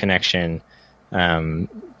official connection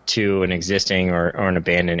to an existing or an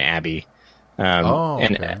abandoned abbey.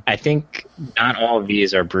 And I think not all of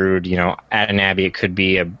these are brewed, at an abbey. It could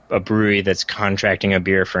be a brewery that's contracting a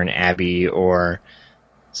beer for an abbey, or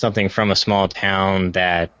something from a small town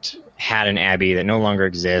that had an abbey that no longer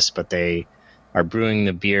exists, but they are brewing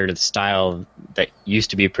the beer to the style that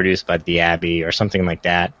used to be produced by the abbey, or something like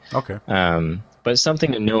that. Okay. But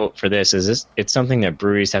something to note for this is it's something that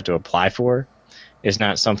breweries have to apply for. It's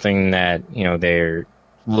not something that they're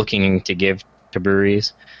looking to give to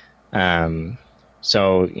breweries.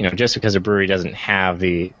 So just because a brewery doesn't have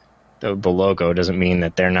the logo doesn't mean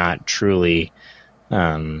that they're not truly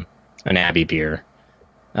an abbey beer.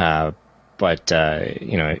 But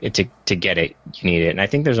to get it, you need it. And I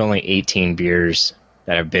think there's only 18 beers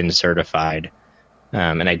that have been certified.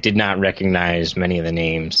 And I did not recognize many of the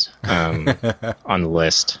names on the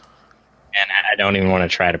list. And I don't even want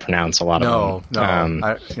to try to pronounce a lot of them. No. I'm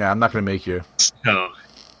not going to make you. So,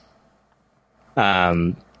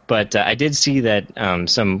 but I did see that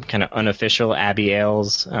some kind of unofficial Abbey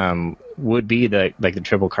ales would be the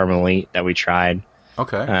Triple Carmelite that we tried.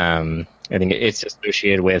 Okay. I think it's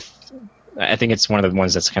associated with. I think it's one of the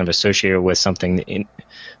ones that's kind of associated with something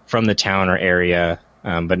from the town or area,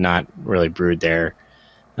 but not really brewed there.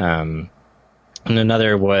 And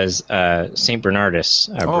another was St. Bernardus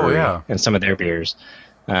Brewery and some of their beers.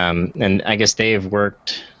 And I guess they've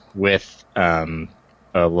worked with a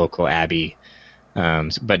local abbey,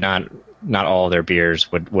 but not all their beers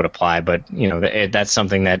would apply. But that's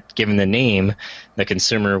something that, given the name, the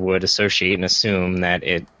consumer would associate and assume that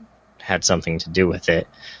it had something to do with it.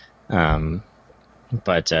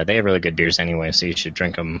 But they have really good beers anyway, so you should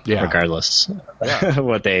drink them regardless of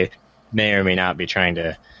what they may or may not be trying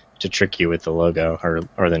to trick you with the logo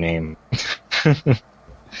or the name.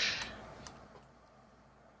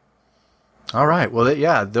 All right.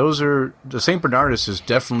 Well, those are the St. Bernardus is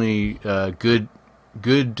definitely good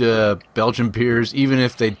Belgian beers, even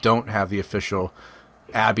if they don't have the official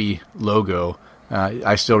Abbey logo.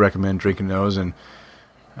 I still recommend drinking those. And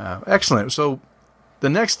excellent. So the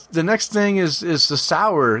next thing is the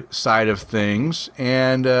sour side of things,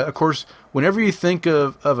 and of course, whenever you think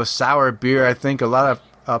of a sour beer, I think a lot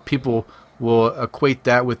of people will equate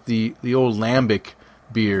that with the old lambic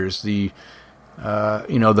beers, the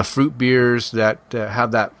fruit beers that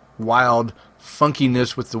have that wild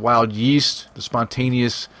funkiness with the wild yeast, the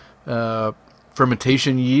spontaneous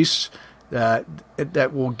fermentation yeast that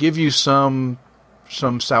will give you some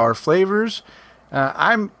sour flavors.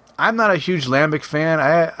 I'm not a huge lambic fan.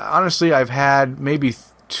 I've had maybe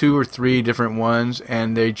 2 or 3 different ones,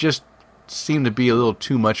 and they just seem to be a little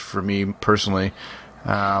too much for me personally.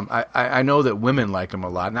 I know that women like them a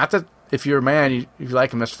lot. Not that if you're a man, if you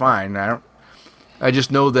like them, that's fine. I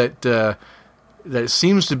just know that that it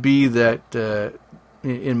seems to be that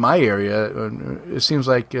in my area, it seems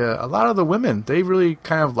like a lot of the women, they really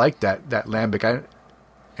kind of like that lambic.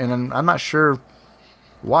 And I'm not sure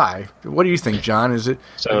why. What do you think, John? Is it?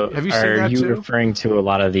 So have you seen that too? Are you referring to a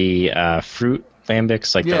lot of the fruit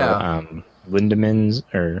lambics, like the Lindemans,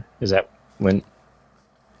 or is that Lind?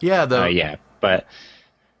 Yeah, but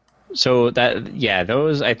so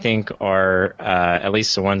those I think are at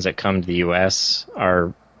least the ones that come to the U.S.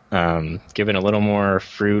 are given a little more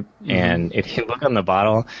fruit, and if you look on the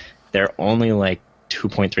bottle, they're only like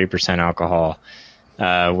 2.3% alcohol,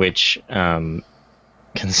 which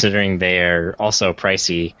considering they are also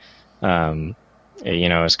pricey,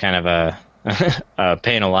 is kind of a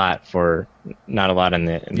paying a lot for not a lot in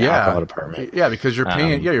the alcohol department. Yeah, because you're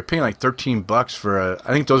paying like $13 for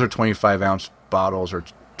I think those are 25-ounce bottles or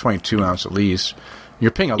 22-ounce at least.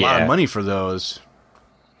 You're paying a lot of money for those.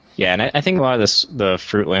 Yeah, and I think a lot of the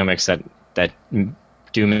fruit lambics that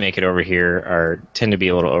do make it over here tend to be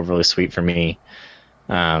a little overly sweet for me.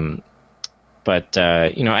 But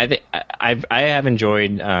I have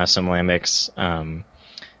enjoyed some lambics,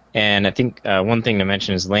 and I think one thing to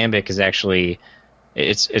mention is lambic is actually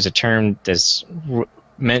it's a term that's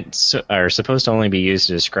supposed to only be used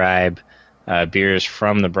to describe beers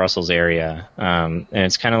from the Brussels area, and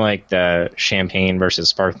it's kind of like the champagne versus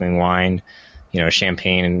sparkling wine.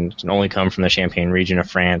 Champagne can only come from the Champagne region of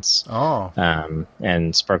France. Oh.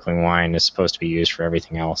 And sparkling wine is supposed to be used for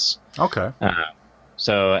everything else. Okay.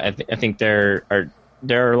 So I think there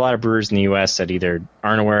are a lot of brewers in the U.S. that either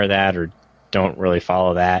aren't aware of that or don't really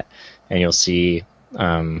follow that, and you'll see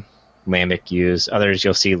lambic used. Others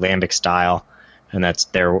you'll see lambic style, and that's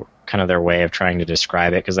their way of trying to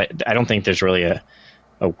describe it, because I don't think there's really a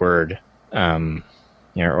word or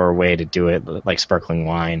a way to do it like sparkling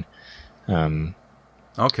wine.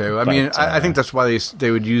 Okay, I think that's why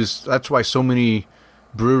they would use. That's why so many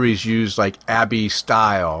breweries use like Abbey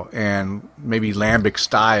style and maybe lambic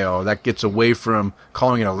style. That gets away from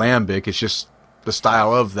calling it a lambic. It's just the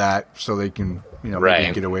style of that, so they can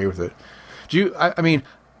maybe get away with it.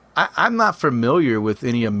 I'm not familiar with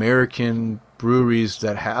any American breweries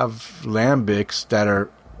that have lambics that are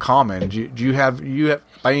common. Do you have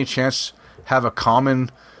by any chance have a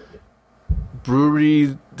common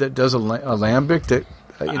brewery that does a lambic that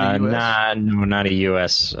in the US? Not a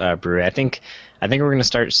U.S. brewery. I think we're going to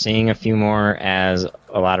start seeing a few more as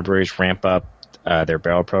a lot of breweries ramp up their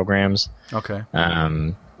barrel programs. Okay.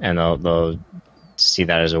 And they'll see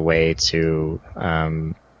that as a way to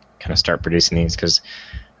kind of start producing these, because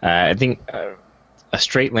I think a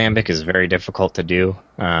straight lambic is very difficult to do,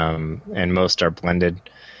 and most are blended.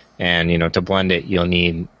 And to blend it, you'll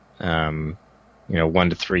need 1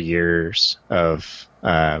 to 3 years of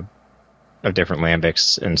different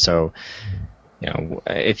lambics, and so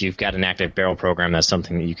if you've got an active barrel program, that's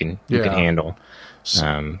something that you can handle.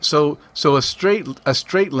 So a straight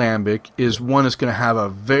lambic is one that's going to have a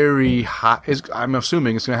very high. I'm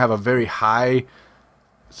assuming it's going to have a very high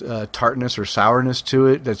tartness or sourness to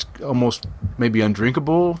it. That's almost maybe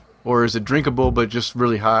undrinkable, or is it drinkable but just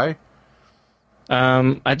really high?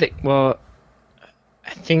 I think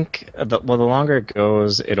the longer it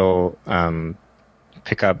goes, it'll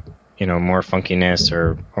pick up more funkiness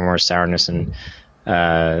or more sourness, and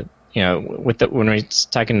when we're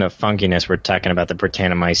talking to funkiness, we're talking about the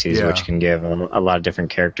Brettanomyces, which can give a lot of different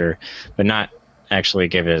character, but not actually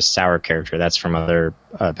give it a sour character. That's from other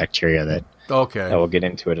bacteria that will get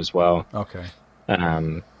into it as well. Okay.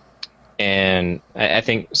 And I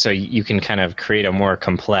think so you can kind of create a more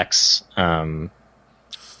complex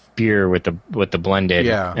beer with the blended,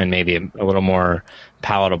 and maybe a little more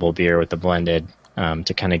palatable beer with the blended,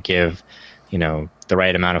 to kind of give the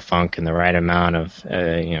right amount of funk and the right amount of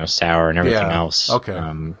sour and everything else. Okay.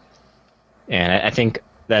 And I think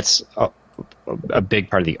that's a big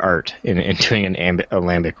part of the art in doing a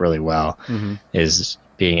lambic really well, is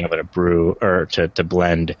being able to brew or to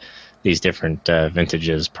blend these different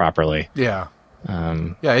vintages properly. Yeah.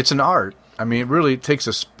 Yeah, it's an art. I mean, it really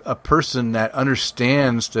takes a person that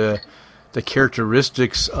understands the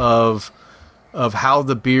characteristics of how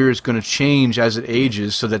the beer is going to change as it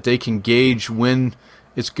ages, so that they can gauge when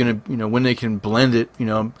it's going to, when they can blend it,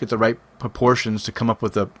 get the right proportions to come up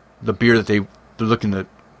with the beer that they're looking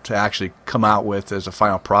to actually come out with as a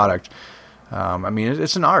final product. I mean,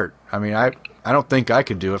 it's an art. I mean, I don't think I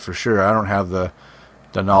could do it for sure. I don't have the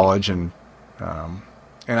knowledge, and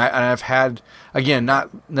I've had, again, not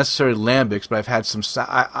necessarily lambics, but I've had some.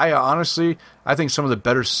 I honestly, I think some of the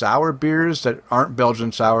better sour beers that aren't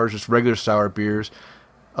Belgian sours, just regular sour beers,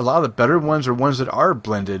 a lot of the better ones are ones that are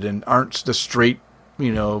blended and aren't the straight,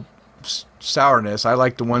 sourness. I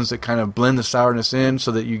like the ones that kind of blend the sourness in,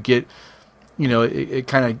 so that you get, it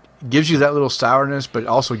kind of gives you that little sourness, but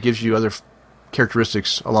also gives you other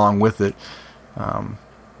characteristics along with it.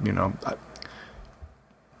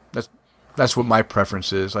 That's what my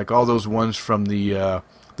preference is. Like all those ones from the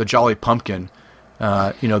Jolly Pumpkin,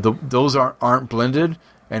 those aren't blended,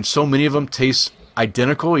 and so many of them taste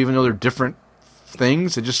identical, even though they're different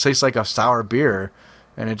things. It just tastes like a sour beer,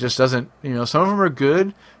 and it just doesn't. Some of them are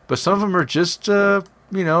good, but some of them are just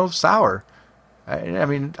sour. I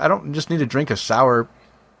mean, I don't just need to drink a sour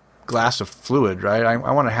glass of fluid, right? I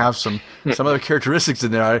want to have some other characteristics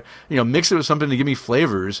in there. Mix it with something to give me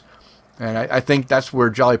flavors. And I think that's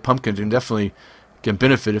where Jolly Pumpkin can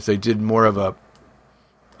benefit if they did more of a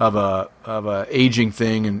aging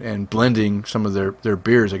thing and blending some of their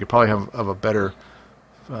beers. They could probably have a better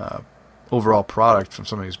overall product from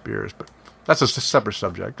some of these beers, but that's a separate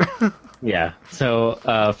subject. Yeah. So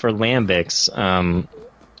for lambics,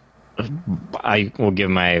 I will give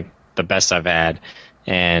the best I've had,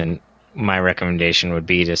 and my recommendation would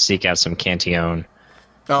be to seek out some Cantillon.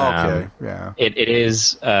 Oh, okay. Yeah. It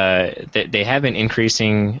is. They have been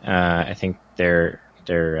increasing. I think their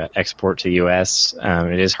export to the U.S.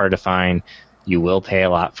 It is hard to find. You will pay a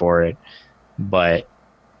lot for it, but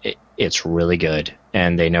it's really good,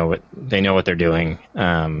 and they know what they're doing.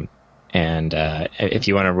 And if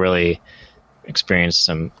you want to really experience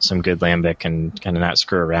some good lambic and kind of not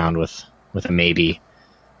screw around with a maybe,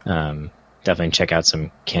 definitely check out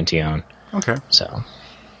some Cantillon. Okay. So.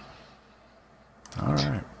 All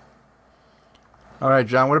right,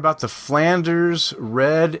 John, what about the Flanders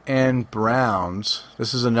Red and Browns?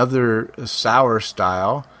 This is another sour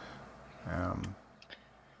style.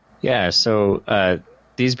 Yeah, so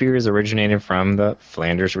these beers originated from the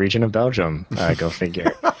Flanders region of Belgium. Go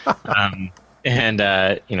figure.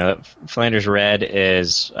 Flanders Red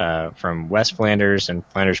is from West Flanders, and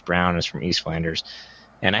Flanders Brown is from East Flanders.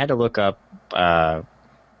 And I had to look up where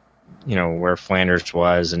Flanders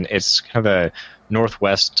was, and it's kind of a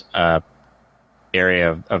northwest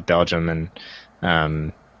area of Belgium,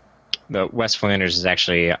 and the West Flanders is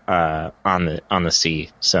actually on the sea.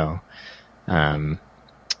 So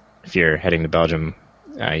if you're heading to Belgium,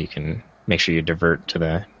 you can make sure you divert to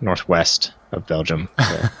the northwest of Belgium.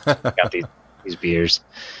 So got these beers.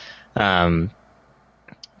 But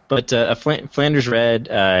a Flanders Red,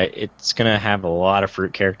 it's going to have a lot of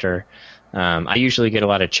fruit character. I usually get a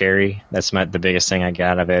lot of cherry. That's the biggest thing I get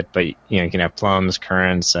out of it. But you can have plums,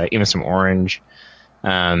 currants, even some orange.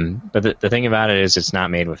 But the thing about it is, it's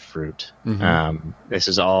not made with fruit. Mm-hmm. This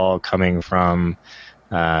is all coming from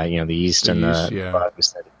the yeast and the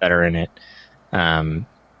bugs that are in it. And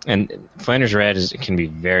Flanders Red can be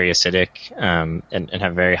very acidic and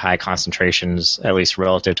have very high concentrations, at least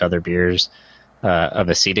relative to other beers, of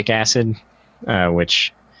acetic acid,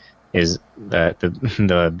 which is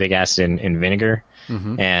the big acid in vinegar.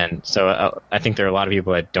 Mm-hmm. And so I think there are a lot of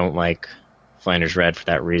people that don't like Flanders Red for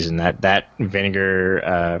that reason. That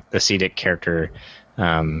vinegar acetic character,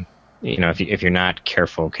 if you're not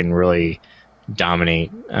careful, can really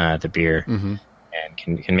dominate the beer. Mm-hmm.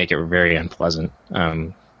 And can make it very unpleasant.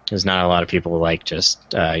 Because not a lot of people like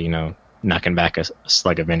just knocking back a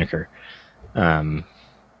slug of vinegar.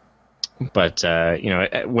 But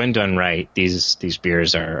when done right, these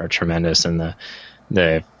beers are tremendous, and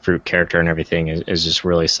the fruit character and everything is just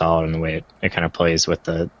really solid in the way it kind of plays with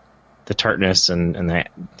the tartness and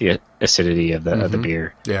the acidity of the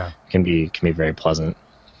beer. Yeah, can be very pleasant.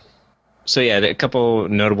 So yeah, a couple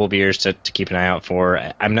notable beers to keep an eye out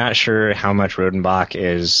for. I'm not sure how much Rodenbach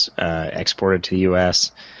is exported to the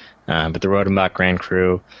U.S., but the Rodenbach Grand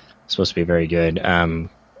Cru is supposed to be very good.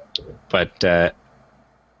 But a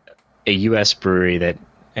U.S. brewery that,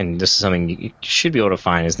 and this is something you should be able to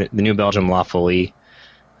find, is the New Belgium La Folie,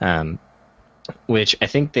 which I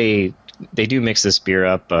think they do mix this beer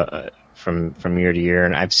up from year to year,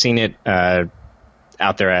 and I've seen it out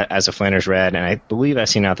there as a Flanders Red, and I believe I've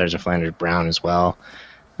seen it out there as a Flanders Brown as well.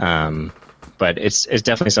 but it's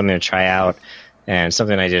definitely something to try out, and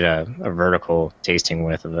something I did a vertical tasting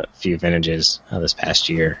with of a few vintages this past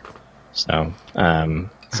year. So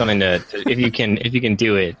something to if you can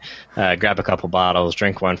do it, grab a couple bottles,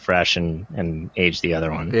 drink one fresh, and age the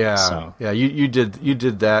other one. Yeah, so. yeah. You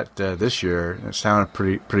did that this year. It sounded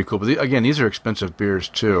pretty cool. But again, these are expensive beers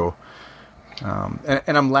too.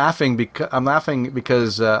 And I'm laughing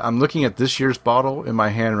because I'm looking at this year's bottle in my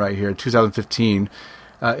hand right here, 2015.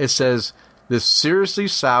 It says this seriously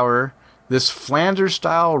sour, this Flanders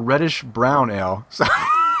style reddish brown ale. So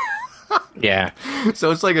yeah.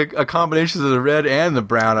 So it's like a combination of the red and the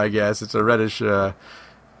brown, I guess. It's a reddish. Well,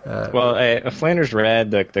 a Flanders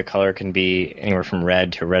red, the color can be anywhere from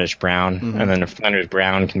red to reddish brown, and then a Flanders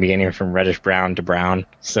brown can be anywhere from reddish brown to brown.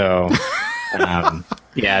 So,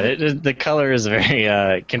 yeah, the color is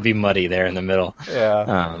very can be muddy there in the middle.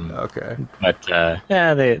 Yeah. Okay. But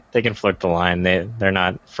yeah, they can flirt the line. They're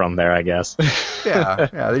not from there, I guess.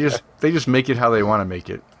 Yeah. They just make it how they want to make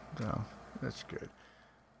it. So that's good.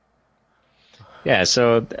 Yeah,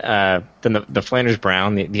 so then the Flanders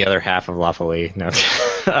Brown, the other half of La Folie,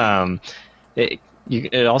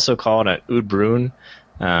 it also called an Oud Bruin,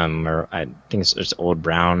 or I think it's just Old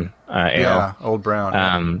Brown ale. Yeah, Old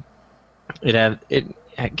Brown. It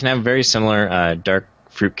can have a very similar dark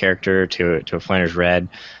fruit character to a Flanders Red,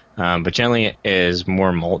 but generally it is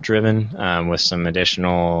more malt driven with some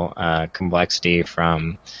additional complexity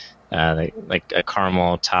from like a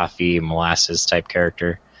caramel, toffee, molasses type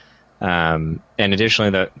character. And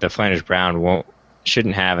additionally, the Flanders Brown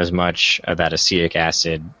shouldn't have as much of that acetic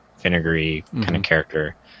acid, vinegary kind of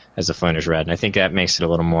character as the Flanders Red, and I think that makes it a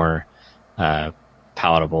little more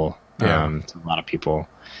palatable to a lot of people.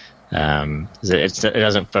 It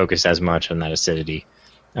doesn't focus as much on that acidity.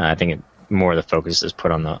 I think more of the focus is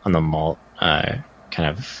put on the malt kind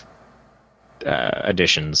of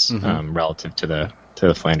additions relative to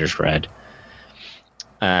the Flanders Red.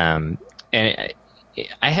 And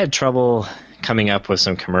I had trouble coming up with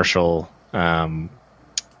some commercial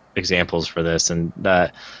examples for this, and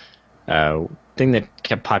the thing that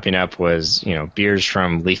kept popping up was beers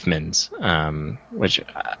from Leafman's, which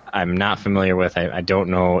I'm not familiar with. I don't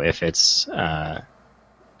know if it's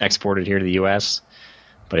exported here to the U.S.,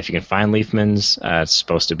 but if you can find Leafman's, it's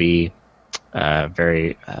supposed to be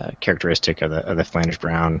very characteristic of the Flanders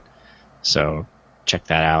Brown. So check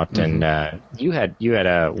that out. And you had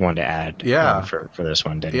one to add for this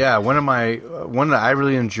one, didn't you? Yeah, one that I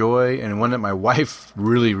really enjoy and one that my wife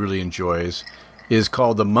really, really enjoys is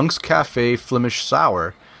called the Monk's Cafe Flemish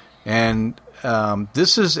Sour. And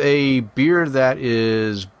this is a beer that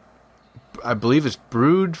is, I believe it's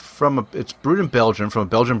brewed in Belgium from a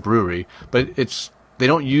Belgian brewery, but they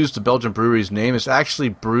don't use the Belgian brewery's name. It's actually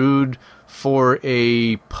brewed for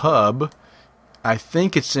a pub. I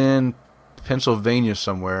think it's in Pennsylvania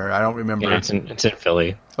somewhere. I don't remember. Yeah, it's in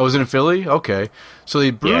Philly. Oh, is it in Philly? Okay. So they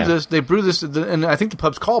brew this. They brew this, and I think the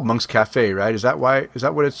pub's called Monk's Cafe, right? Is that why? Is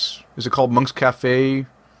that what it's? Is it called Monk's Cafe?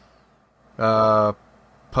 Pub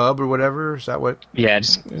or whatever? Is that what? Yeah,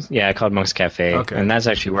 I called Monk's Cafe. Okay. And that's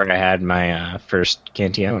actually where I had my first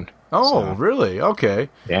Cantillon. Oh, really? Okay.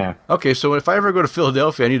 Yeah. Okay, so if I ever go to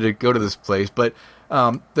Philadelphia, I need to go to this place. But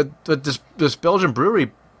this Belgian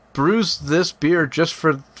brewery brews this beer just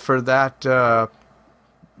for that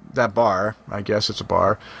that bar. I guess it's a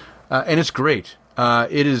bar, and it's great.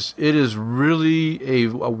 It is really a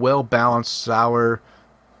well balanced sour,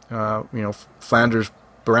 Flanders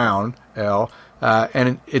brown ale,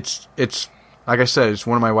 and it's like I said, it's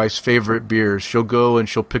one of my wife's favorite beers. She'll go and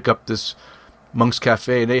she'll pick up this Monk's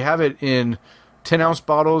Cafe, and they have it in 10-ounce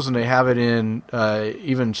bottles, and they have it in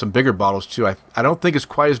even some bigger bottles too. I don't think it's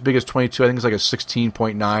quite as big as 22. I think it's like a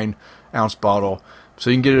 16.9-ounce bottle. So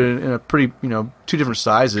you can get it in a pretty, two different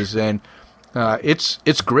sizes, and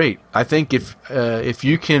it's great. I think if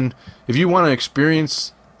you want to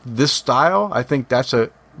experience this style, I think that's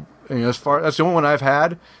that's the only one I've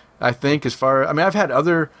had. I think I've had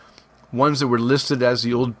other ones that were listed as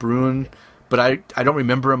the Old Bruin, but I don't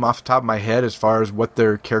remember them off the top of my head as far as what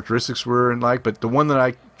their characteristics were and like. But the one that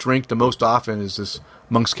I drink the most often is this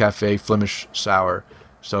Monk's Cafe Flemish Sour.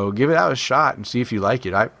 So give it out a shot and see if you like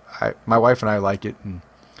it. My wife and I like it. And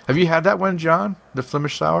have you had that one, John? The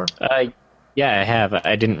Flemish Sour? Yeah, I have.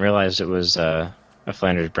 I didn't realize it was a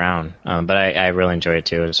Flanders Brown, but I really enjoy it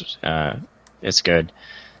too. It's good.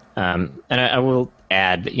 And I will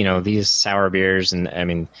add, these sour beers, and I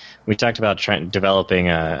mean, we talked about developing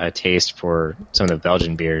a taste for some of the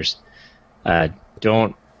Belgian beers.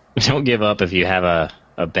 Don't give up if you have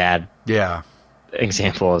a bad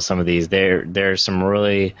example of some of these. There's some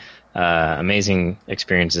really amazing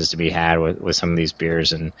experiences to be had with some of these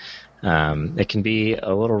beers, and it can be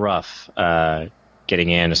a little rough getting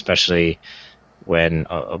in, especially when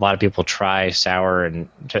a lot of people try sour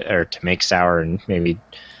to make sour and maybe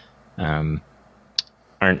aren't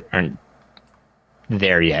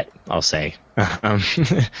there yet, I'll say.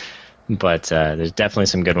 But there's definitely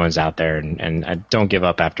some good ones out there, and I don't give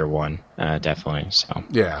up after one, definitely. So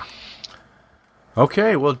yeah.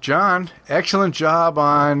 Okay, well, John, excellent job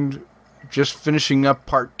on just finishing up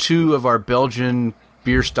part 2 of our Belgian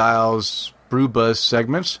beer styles brew buzz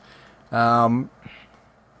segments. I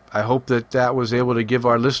hope that was able to give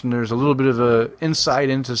our listeners a little bit of a insight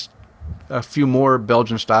into a few more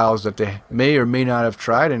Belgian styles that they may or may not have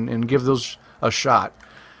tried, and give those a shot.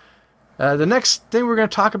 The next thing we're going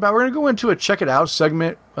to talk about, we're going to go into a check it out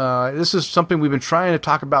segment. This is something we've been trying to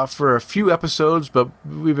talk about for a few episodes, but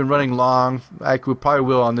we've been running long, like we probably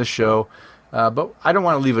will on this show. But I don't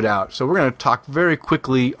want to leave it out. So we're going to talk very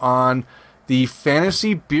quickly on the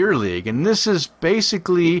Fantasy Beer League. And this is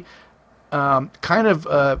basically kind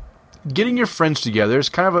of getting your friends together. It's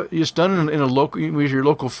kind of it's done in a local with your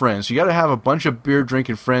local friends. So you got to have a bunch of beer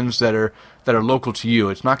drinking friends that are local to you.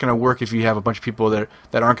 It's not going to work if you have a bunch of people that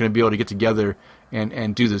aren't going to be able to get together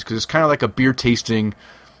and do this, because it's kind of like a beer tasting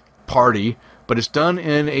party, but it's done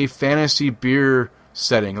in a fantasy beer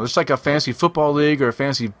setting. It's like a fantasy football league or a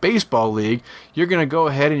fantasy baseball league. You're going to go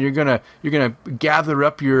ahead and you're going to gather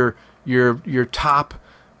up your top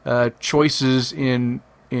choices in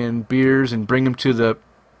beers and bring them to the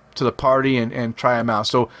party and try them out.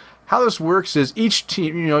 So how this works is each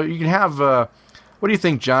team, you can have what do you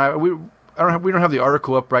think, John? We don't have the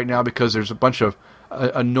article up right now because there's a bunch of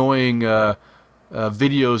annoying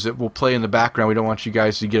videos that will play in the background we don't want you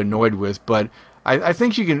guys to get annoyed with, but I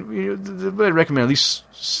think you can. I'd recommend at least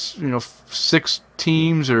 6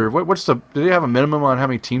 teams, or what's do they have a minimum on how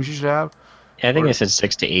many teams you should have? Yeah, I think I said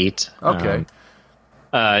 6 to 8. Okay.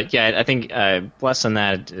 Yeah, I think less than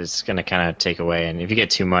that is going to kind of take away, and if you get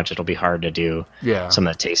too much, it'll be hard to do some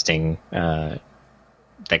of the tasting that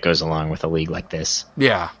goes along with a league like this.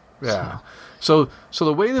 Yeah. So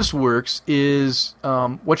the way this works is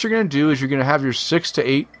what you're going to do is you're going to have your 6 to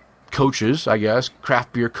 8 coaches, I guess,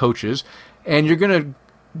 craft beer coaches, and you're going to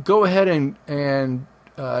go ahead and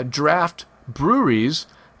draft breweries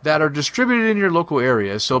that are distributed in your local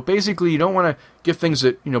area. So basically, you don't want to get things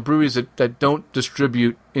that, breweries that don't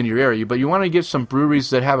distribute in your area, but you want to get some breweries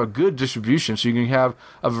that have a good distribution, so you can have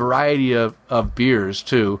a variety of beers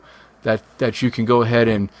too that you can go ahead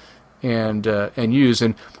and use.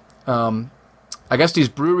 And I guess these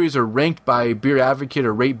breweries are ranked by Beer Advocate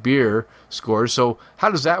or Rate Beer scores. So how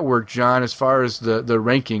does that work, John, as far as the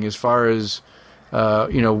ranking, as far as,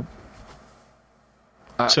 So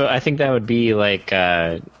I think that would be like,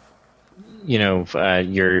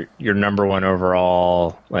 your number one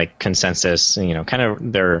overall, like, consensus, kind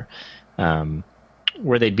of their,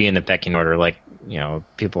 where they'd be in the pecking order. Like,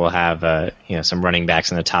 people have, some running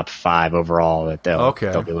backs in the top 5 overall that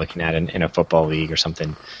they'll be looking at in a football league or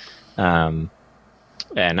something.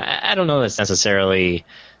 And I don't know that's necessarily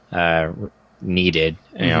needed,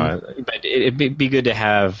 but it'd be good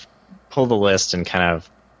to pull the list and kind of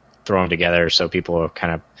throw them together so people are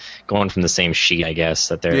kind of going from the same sheet, I guess,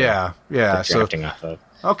 that they're drafting off of.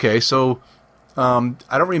 Okay, so I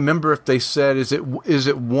don't remember if they said, is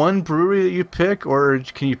it one brewery that you pick, or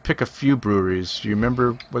can you pick a few breweries? Do you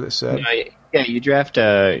remember what it said? Yeah, you draft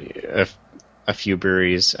a few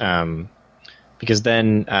breweries, because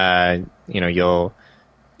then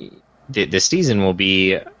the season will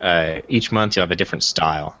be each month you'll have a different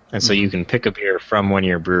style, and so you can pick a beer from one of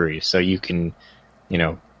your breweries. So you can,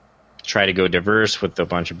 try to go diverse with a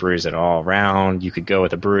bunch of breweries that are all around. You could go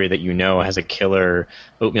with a brewery that has a killer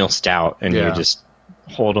oatmeal stout, and you just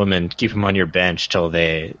hold them and keep them on your bench till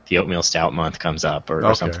the oatmeal stout month comes up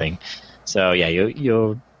or something. So yeah,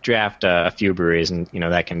 you'll draft a few breweries, and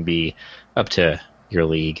that can be up to your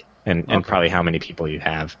league and probably how many people you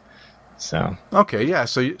have. So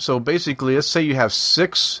so basically, let's say you have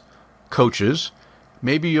 6 coaches.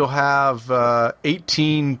 Maybe you'll have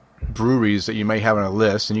 18 breweries that you may have on a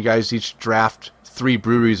list, and you guys each draft 3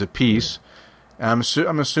 breweries apiece. I'm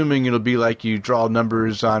assuming it'll be like you draw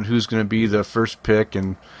numbers on who's going to be the first pick,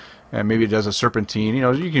 and maybe it does a serpentine.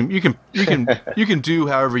 You can do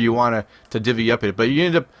however you want to divvy up it, but you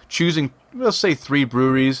end up choosing, let's say, 3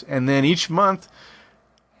 breweries, and then each month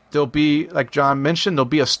there'll be, like John mentioned, there'll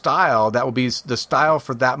be a style that will be the style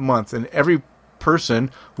for that month, and every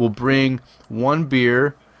person will bring one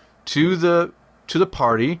beer to the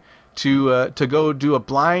party to go do a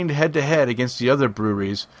blind head-to-head against the other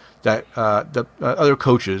breweries, that the other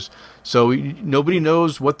coaches. So nobody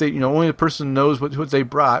knows what they, only the person knows what they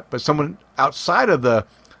brought, but someone outside of the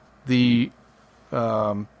the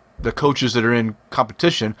coaches that are in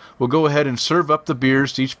competition will go ahead and serve up the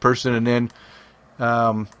beers to each person, and then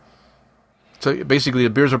so basically the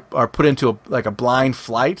beers are put into a blind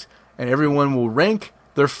flight, and everyone will rank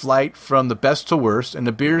their flight from the best to worst, and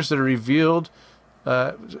the beers that are revealed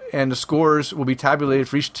and the scores will be tabulated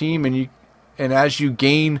for each team, and as you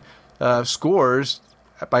gain scores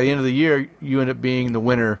by the end of the year, you end up being the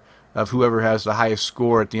winner of whoever has the highest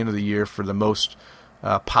score at the end of the year for the most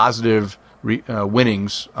positive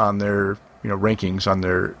winnings on their rankings on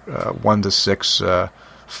their 1 to 6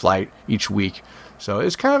 flight each week. So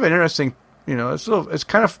it's kind of an interesting, it's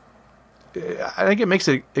kind of, I think it makes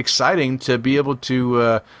it exciting to be able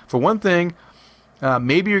to, for one thing,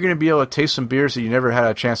 maybe you're going to be able to taste some beers that you never had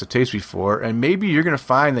a chance to taste before, and maybe you're going to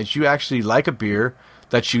find that you actually like a beer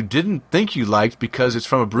that you didn't think you liked because it's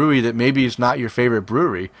from a brewery that maybe is not your favorite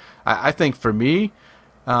brewery. I think for me,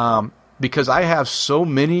 because I have so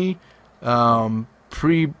many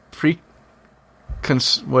preconceived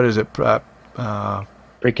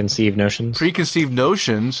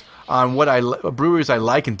notions on what breweries I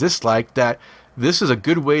like and dislike, that this is a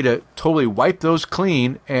good way to totally wipe those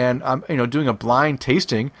clean. And I'm doing a blind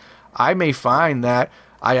tasting, I may find that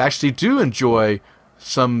I actually do enjoy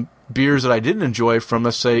some beers that I didn't enjoy from,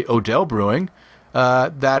 let's say, Odell Brewing.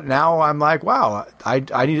 That now I'm like, wow, I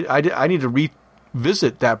need to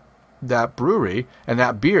revisit that brewery and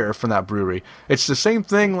that beer from that brewery. It's the same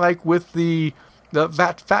thing like with the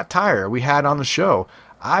Fat Tire we had on the show.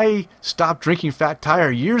 I stopped drinking Fat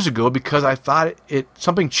Tire years ago because I thought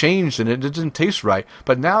something changed and it didn't taste right.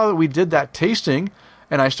 But now that we did that tasting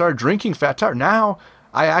and I started drinking Fat Tire, now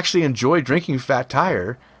I actually enjoy drinking Fat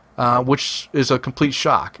Tire, which is a complete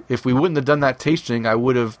shock. If we wouldn't have done that tasting, I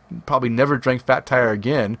would have probably never drank Fat Tire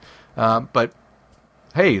again. But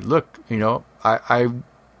hey, look, I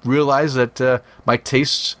realize that my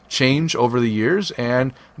tastes change over the years,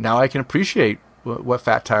 and now I can appreciate what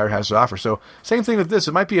Fat Tire has to offer. So same thing with this.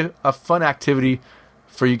 It might be a fun activity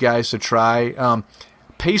for you guys to try.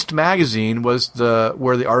 Paste Magazine was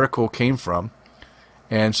where the article came from.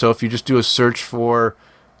 And so if you just do a search for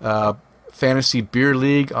Fantasy Beer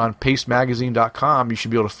League on pastemagazine.com, you should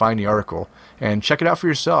be able to find the article and check it out for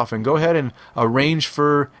yourself, and go ahead and arrange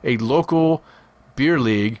for a local beer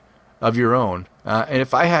league of your own. And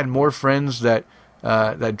if I had more friends that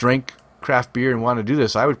drank craft beer and wanted to do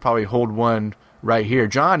this, I would probably hold one right here.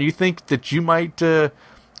 John, do you think that you might try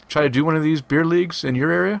to do one of these beer leagues in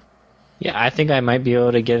your area? Yeah, I think I might be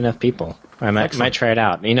able to get enough people. I might try it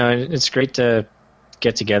out. It's great to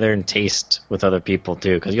get together and taste with other people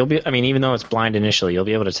too, because even though it's blind initially, you'll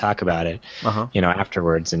be able to talk about it,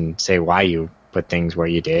 afterwards, and say why you put things where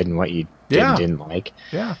you did and what you didn't like.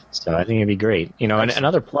 Yeah. So I think it'd be great. And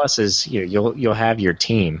another plus is you'll have your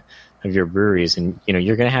team of your breweries, and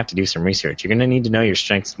you're going to have to do some research. You're going to need to know your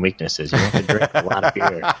strengths and weaknesses. You have to drink a lot of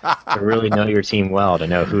beer to really know your team well, to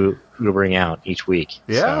know who to bring out each week.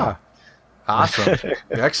 Yeah. So. Awesome.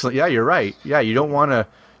 Excellent. Yeah, you're right. Yeah, you want to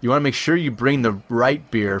make sure you bring the right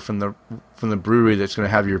beer from the brewery that's going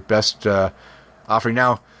to have your best offering.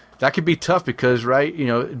 Now, that could be tough because, right,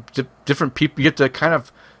 different people, you get to kind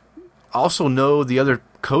of also know the other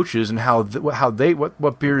coaches and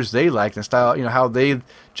what beers they like and style, how they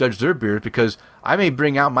judge their beers, because I may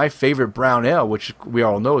bring out my favorite brown ale, which we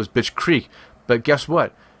all know is Bitch Creek, but guess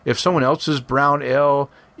what? If someone else's brown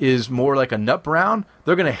ale is more like a nut brown,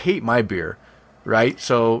 they're going to hate my beer, right?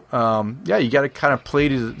 So, you got to kind of play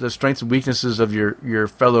to the strengths and weaknesses of your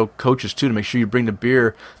fellow coaches too, to make sure you bring the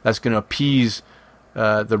beer that's going to appease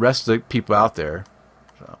the rest of the people out there.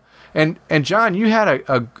 So, and John, you had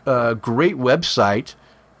a great website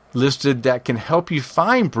listed that can help you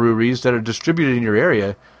find breweries that are distributed in your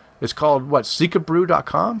area. It's called what?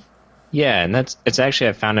 SeekABrew.com? Yeah, and it's actually,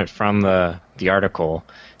 I found it from the article,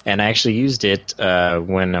 and I actually used it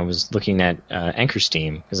when I was looking at Anchor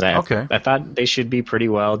Steam, because I thought they should be pretty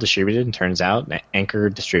well distributed, and turns out Anchor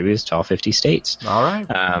distributes to all 50 states. All right.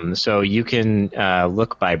 So you can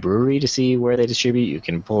look by brewery to see where they distribute. You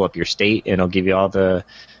can pull up your state, and it'll give you all the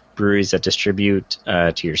breweries that distribute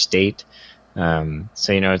to your state. So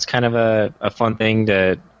it's kind of a fun thing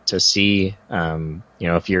to see.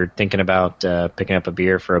 If you're thinking about picking up a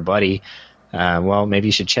beer for a buddy, well, maybe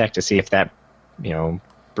you should check to see if that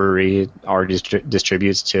brewery already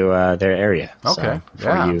distributes to their area. Okay. So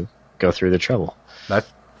before you go through the trouble.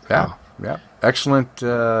 Yeah. Excellent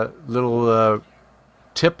little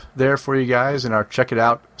tip there for you guys in our Check It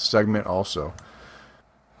Out segment also.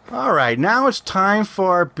 All right, now it's time for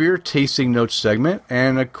our beer tasting notes segment.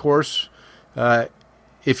 And of course,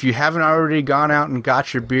 if you haven't already gone out and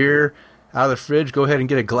got your beer out of the fridge, go ahead and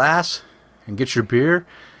get a glass and get your beer.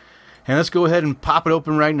 And let's go ahead and pop it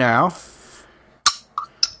open right now.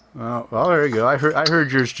 Well, there you go. I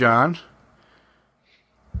heard yours, John.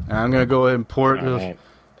 And I'm going to go ahead and pour it. Right.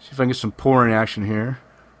 See if I can get some pouring action here.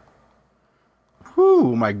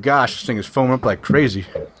 Whew, my gosh, this thing is foaming up like crazy.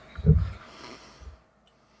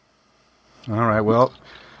 All right, well,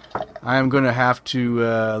 I am going to have to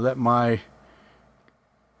let my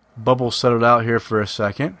bubble settle out here for a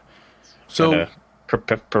second. So,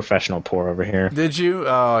 professional pour over here. Did you?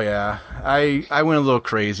 Oh, yeah. I went a little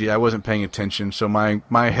crazy. I wasn't paying attention, so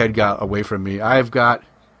my head got away from me. I've got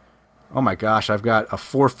a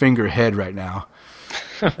 4-finger head right now.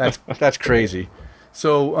 That's crazy.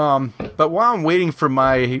 So, but while I'm waiting for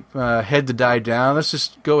my head to die down, let's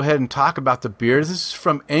just go ahead and talk about the beer. This is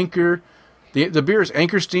from Anchor. The beer is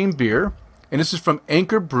Anchor Steam Beer, and this is from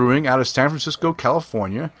Anchor Brewing out of San Francisco,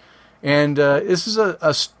 California. And this is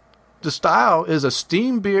the style is a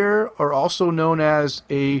steam beer, or also known as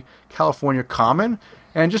a California Common.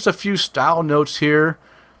 And just a few style notes here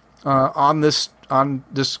on this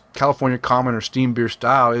California Common or steam beer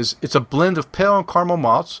style is it's a blend of pale and caramel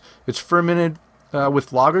malts. It's fermented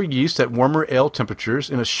with lager yeast at warmer ale temperatures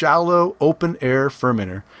in a shallow open air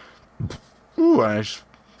fermenter. Ooh,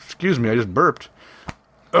 excuse me, I just burped.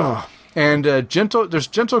 Ugh. And there's gentle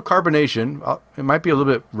carbonation. It might be a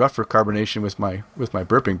little bit rougher carbonation with my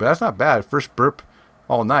burping, but that's not bad. First burp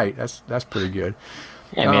all night. That's pretty good.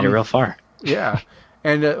 Yeah, I made it real far. Yeah.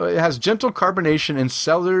 And it has gentle carbonation and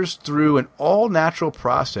cellars through an all-natural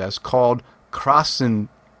process called crosening.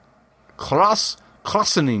 All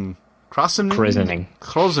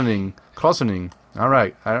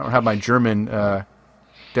right. I don't have my German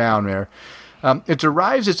down there. It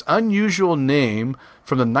derives its unusual name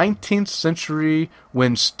from the 19th century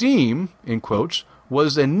when steam, in quotes,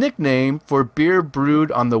 was a nickname for beer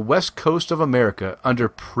brewed on the west coast of America under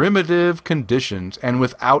primitive conditions and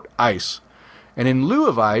without ice. And in lieu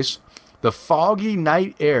of ice, the foggy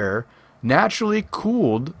night air naturally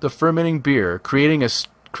cooled the fermenting beer, creating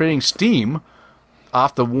steam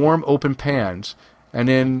off the warm open pans. And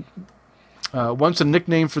then once a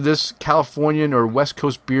nickname for this Californian or West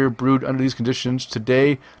Coast beer brewed under these conditions,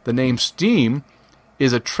 today the name steam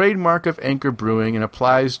is a trademark of Anchor Brewing and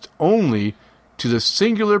applies only to the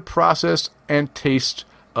singular process and taste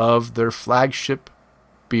of their flagship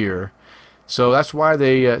beer. So that's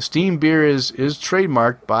why steam beer is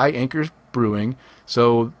trademarked by Anchor Brewing.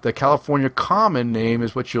 So the California Common name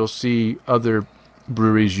is what you'll see other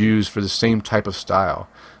breweries use for the same type of style.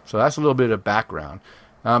 So that's a little bit of background.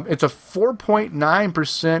 It's a 4.9%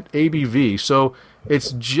 ABV, so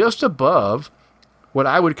it's just above what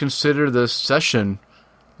I would consider the session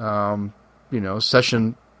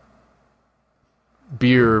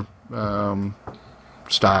beer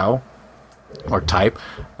style or type,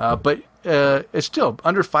 but it's still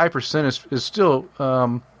under 5% is still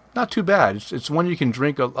not too bad. It's one you can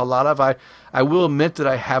drink a lot of. I will admit that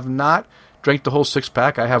I have not drank the whole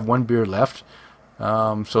 6-pack. I have one beer left.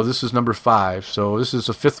 So this is number 5. So this is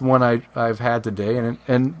the 5th one I've had today,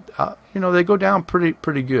 and they go down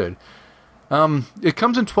pretty good. It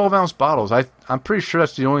comes in 12-ounce bottles. I'm pretty sure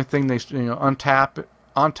that's the only thing they on tap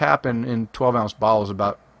and in 12-ounce bottles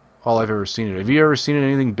about all I've ever seen it. Have you ever seen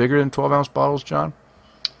anything bigger than 12-ounce bottles, John?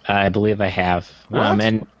 I believe I have.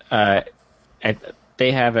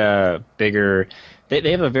 They have a bigger.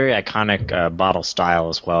 They have a very iconic bottle style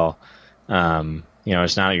as well.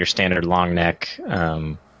 It's not your standard long neck.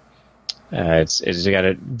 It's got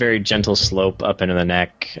a very gentle slope up into the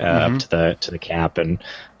neck, up to the cap, and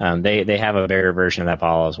they have a bigger version of that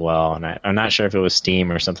bottle as well. And I'm not sure if it was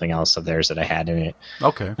Steam or something else of theirs that I had in it.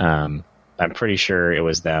 Okay. I'm pretty sure it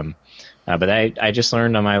was them. But I just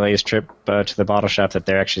learned on my latest trip to the bottle shop that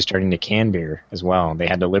they're actually starting to can beer as well. They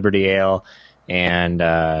had the Liberty Ale and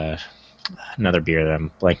another beer that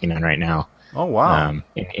I'm blanking on right now. Oh, wow.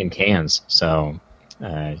 In cans. So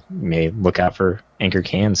you may look out for Anchor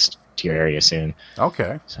cans to your area soon.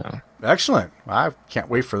 Okay. So excellent. I can't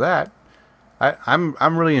wait for that.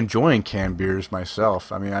 I'm really enjoying canned beers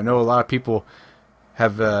myself. I mean, I know a lot of people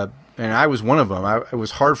have, and I was one of them. It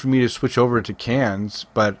was hard for me to switch over to cans,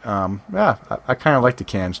 but I kind of like the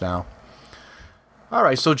cans now. All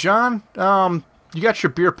right, so John, you got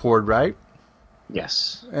your beer poured, right?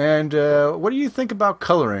 Yes. And what do you think about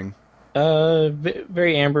coloring?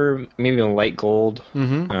 Very amber, maybe a light gold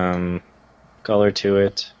color to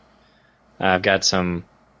it. I've got some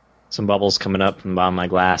bubbles coming up from the bottom of my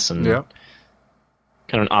glass, and kind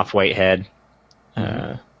of an off-white head.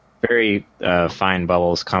 Very fine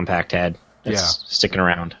bubbles, compact head. It's sticking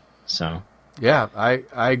around. So yeah,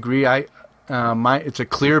 I agree. It's a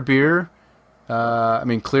clear beer, I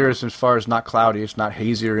mean, clear as far as not cloudy. It's not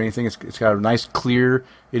hazy or anything. It's got a nice clear.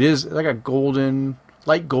 It is like a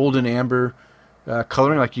light golden amber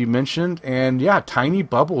coloring, like you mentioned. And yeah, tiny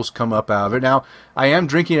bubbles come up out of it. Now, I am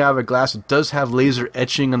drinking out of a glass. It does have laser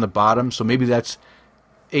etching on the bottom, so maybe that's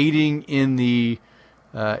aiding in the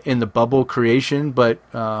bubble creation. But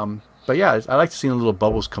yeah, I like to see the little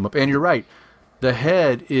bubbles come up. And you're right. The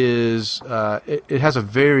head is it has a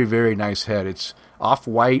very, very nice head. It's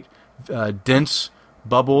off-white, dense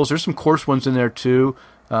bubbles. There's some coarse ones in there too.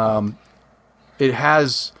 It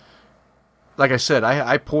has, like I said,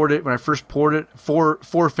 I poured it when I first poured it.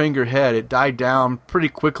 Four finger head. It died down pretty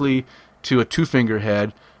quickly to a 2-finger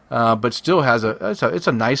head, but still has it's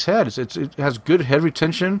a nice head. It has good head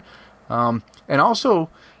retention, and also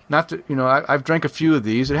I've drank a few of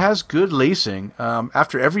these. It has good lacing.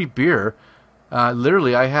 After every beer.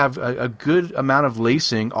 Literally, I have a good amount of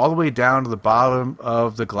lacing all the way down to the bottom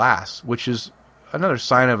of the glass, which is another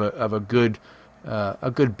sign of a good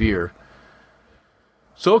beer.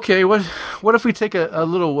 So, okay, what if we take a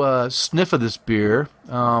little sniff of this beer?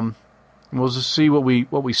 And we'll just see what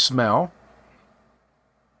we smell.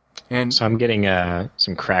 And so I'm getting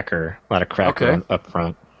some cracker, a lot of cracker up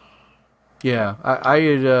front. Yeah,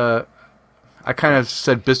 I kind of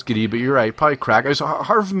said biscuity, but you're right. Probably crack. It's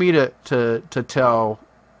hard for me to tell,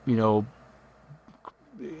 any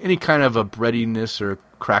kind of a breadiness or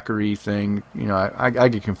crackery thing. I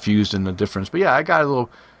get confused in the difference. But yeah,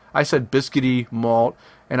 I said biscuity malt,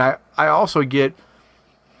 and I also get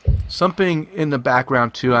something in the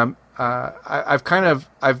background too. I've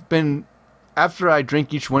been, after I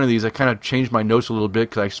drink each one of these, I kind of change my notes a little bit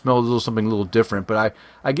because I smell something a little different. But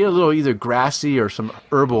I get a little either grassy or some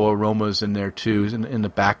herbal aromas in there too, in the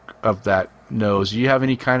back of that nose. Do you have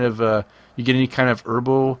any kind of you get any kind of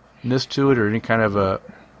herbalness to it, or any kind of a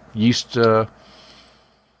yeast?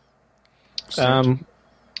 I'm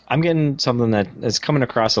getting something that is coming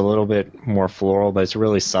across a little bit more floral, but it's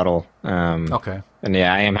really subtle. Okay. And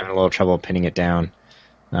yeah, I am having a little trouble pinning it down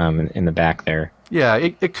in the back there. Yeah,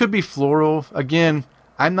 it could be floral. Again,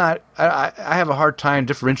 I have a hard time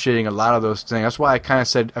differentiating a lot of those things. That's why I kind of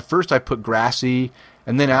said, at first I put grassy,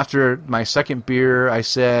 and then after my second beer, I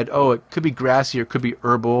said, it could be grassy or it could be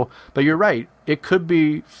herbal. But you're right, it could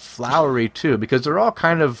be flowery too, because they're all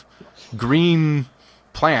kind of green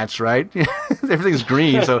plants, right? Everything's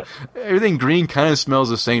green, so everything green kind of smells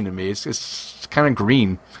the same to me. It's kind of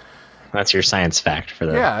green. That's your science fact for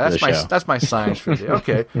the show. That's my science for the day.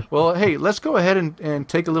 Okay. Well, hey, let's go ahead and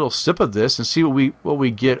take a little sip of this and see what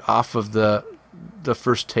we get off of the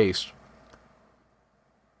first taste.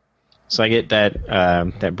 So I get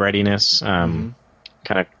that breadiness kind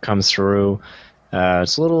of comes through.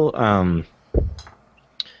 It's a little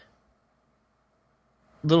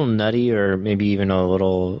nutty, or maybe even a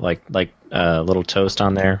little like a little toast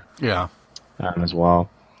on there. Yeah. As well.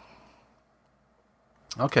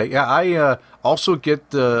 Okay, yeah, I also get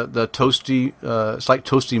the toasty, slight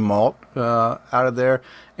toasty malt out of there,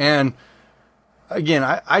 and again,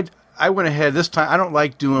 I went ahead this time. I don't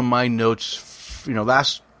like doing my notes.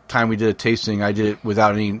 Last time we did a tasting, I did it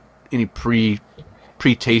without any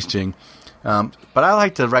pre-tasting, but I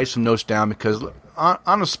like to write some notes down because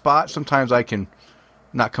on the spot sometimes I can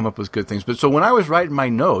not come up with good things. But so when I was writing my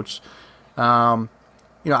notes, I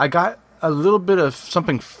got a little bit of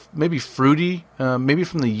something maybe fruity, maybe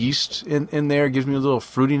from the yeast in there. It gives me a little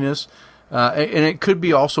fruitiness. And it could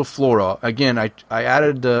be also floral. Again, I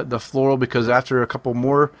added the floral because after a couple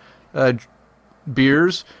more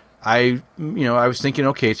beers, I was thinking,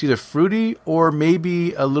 okay, it's either fruity or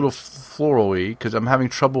maybe a little floral-y because I'm having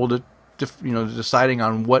trouble deciding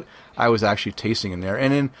on what I was actually tasting in there.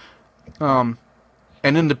 And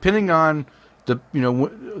then depending on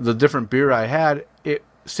the different beer I had, it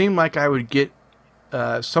seemed like I would get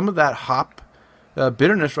some of that hop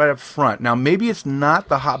bitterness right up front. Now, maybe it's not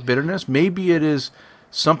the hop bitterness. Maybe it is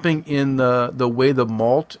something in the way the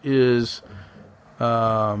malt is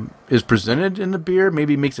presented in the beer.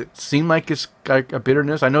 Maybe makes it seem like it's got a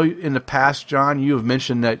bitterness. I know in the past, John, you have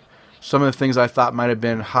mentioned that some of the things I thought might have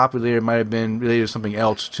been hop related might have been related to something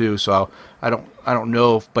else too. So I don't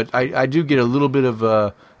know, but I do get a little bit of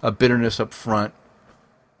a bitterness up front.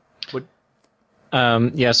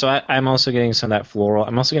 So I'm also getting some of that floral.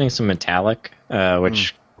 I'm also getting some metallic,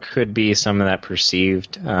 which could be some of that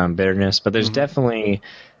perceived bitterness. But there's definitely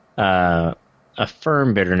a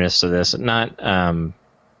firm bitterness to this. Not,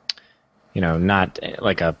 not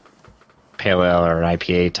like a pale ale or an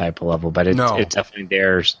IPA type of level, but it's definitely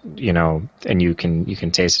there. And you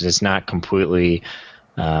can taste it. It's not completely,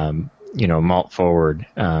 malt forward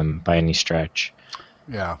by any stretch.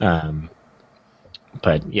 Yeah.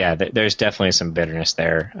 but yeah, there's definitely some bitterness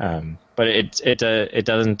there. But it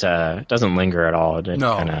doesn't linger at all. It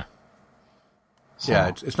No. kinda, so. Yeah,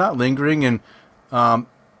 it's not lingering, and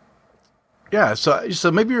yeah.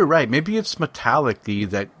 So maybe you're right. Maybe it's metallic-y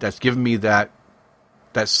that's giving me that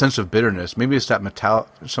sense of bitterness. Maybe it's that metallic,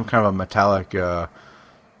 some kind of a metallic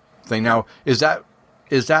thing. Now, is that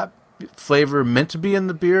flavor meant to be in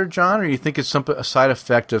the beer, John, or you think it's a side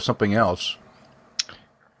effect of something else?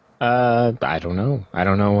 I don't know. I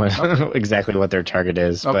don't know exactly what their target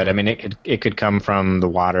is, Okay. but I mean, it could come from the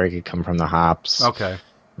water. It could come from the hops. Okay,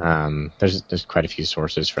 There's quite a few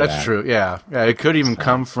sources for that. that's true. Yeah. It could even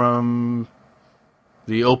come from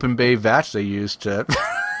the open bay vats they used to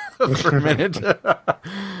ferment it.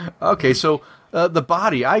 Okay, so the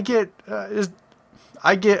body, I don't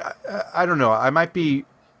know. I might be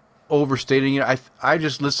overstating it. I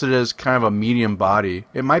just listed it as kind of a medium body.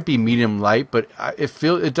 It might be medium light, but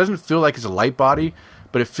it doesn't feel like it's a light body,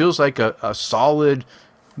 but it feels like a solid.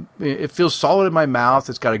 It feels solid in my mouth.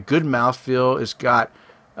 It's got a good mouthfeel. It's got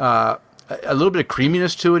a little bit of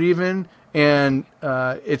creaminess to it, even, and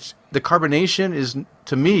it's the carbonation is,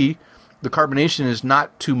 to me, the carbonation is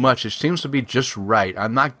not too much. It seems to be just right.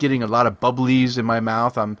 I'm not getting a lot of bubblies in my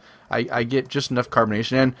mouth. I get just enough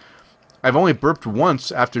carbonation, and I've only burped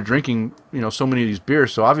once after drinking, so many of these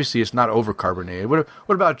beers. So obviously it's not overcarbonated. What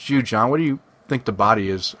about you, John? What do you think the body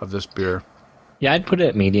is of this beer? Yeah, I'd put it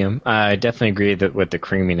at medium. I definitely agree that with the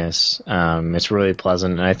creaminess, it's really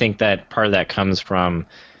pleasant, and I think that part of that comes from.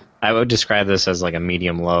 I would describe this as like a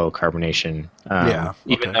medium-low carbonation.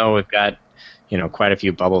 Even though we've got quite a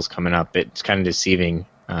few bubbles coming up, it's kind of deceiving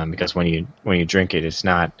because when you drink it, it's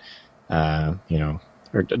not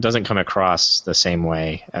or it doesn't come across the same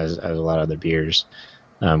way as a lot of other beers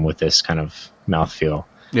with this kind of mouthfeel.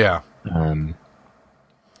 Yeah.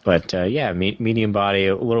 Medium body,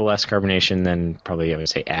 a little less carbonation than probably I would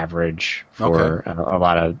say average for a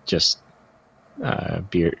lot of just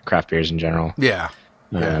craft beers in general. Yeah.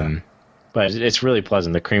 But it's really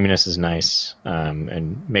pleasant. The creaminess is nice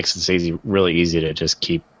and makes it really easy to just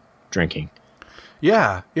keep drinking.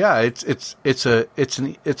 Yeah.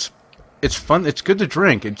 It's fun. It's good to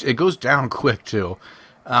drink. It goes down quick too.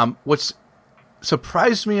 What's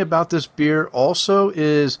surprised me about this beer also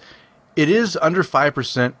is it is under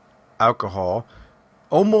 5% alcohol,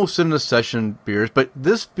 almost in the session beers, but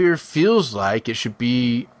this beer feels like it should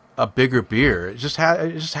be a bigger beer. It just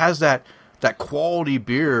has that quality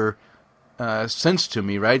beer sense to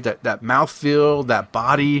me, right? That mouthfeel, that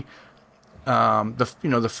body,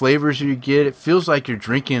 the flavors you get. It feels like you're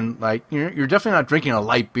drinking you're definitely not drinking a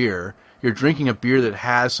light beer. You're drinking a beer that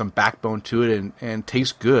has some backbone to it and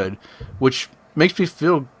tastes good, which makes me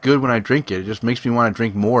feel good when I drink it. It just makes me want to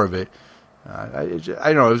drink more of it. I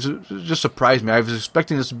don't know. It just surprised me. I was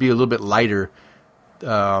expecting this to be a little bit lighter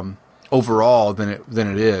overall than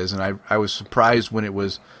it is, and I was surprised when it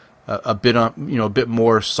was a bit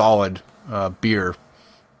more solid beer,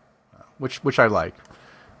 which I like.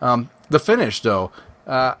 The finish, though,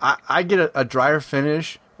 I get a drier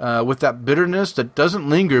finish. With that bitterness that doesn't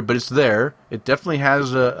linger, but it's there. It definitely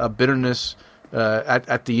has a bitterness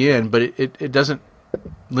at the end, but it doesn't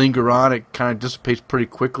linger on. It kind of dissipates pretty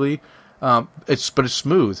quickly. It's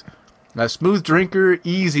smooth. A smooth drinker,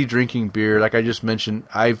 easy drinking beer. Like I just mentioned,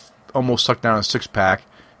 I've almost sucked down a 6-pack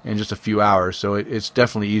in just a few hours, so it's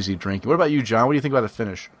definitely easy drinking. What about you, John? What do you think about the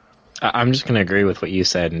finish? I'm just going to agree with what you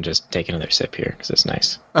said and just take another sip here because it's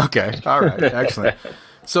nice. Okay, all right, excellent.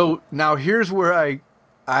 So now here's where I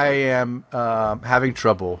am having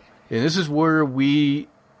trouble, and this is where we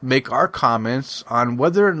make our comments on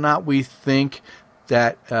whether or not we think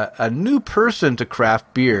that a new person to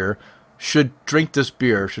craft beer should drink this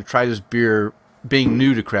beer, should try this beer, being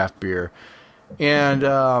new to craft beer. And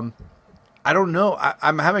I don't know.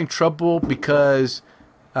 I'm having trouble because,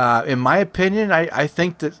 in my opinion, I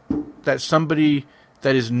think that somebody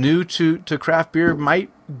that is new to craft beer might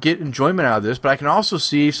get enjoyment out of this, but I can also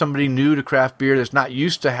see somebody new to craft beer that's not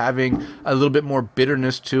used to having a little bit more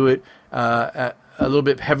bitterness to it, a little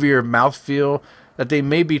bit heavier mouthfeel, that they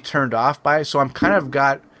may be turned off by it. So I'm kind of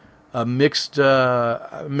got a mixed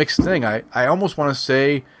thing. I almost want to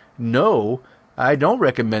say no, I don't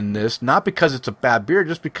recommend this, not because it's a bad beer,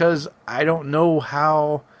 just because I don't know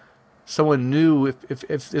how someone new,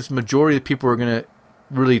 if this majority of the people are going to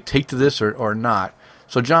really take to this or not.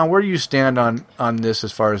 So, John, where do you stand on this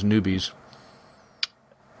as far as newbies?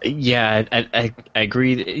 Yeah, I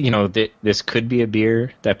agree. This could be a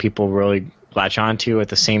beer that people really latch onto. At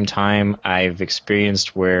the same time, I've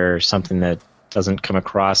experienced where something that doesn't come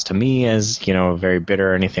across to me as very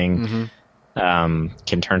bitter or anything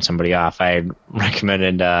can turn somebody off. I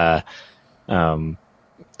recommended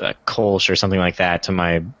Kolsch or something like that to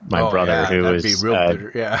my brother, who that'd was be real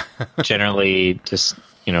bitter. Yeah. generally just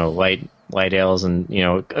light ales, and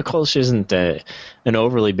a Kolsch isn't an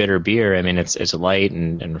overly bitter beer. I mean, it's light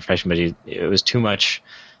and refreshing, but it was too much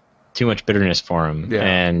bitterness for him.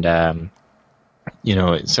 Yeah.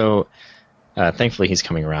 And so thankfully he's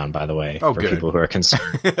coming around, by the way, for good. people who are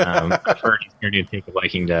concerned. I've heard he's starting to take a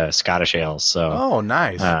liking to Scottish ales. So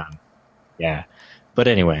nice. yeah, but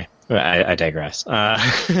anyway, I digress.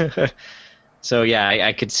 So yeah,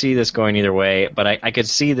 I could see this going either way, but I could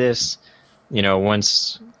see this,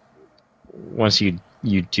 once you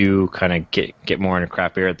do kind of get more into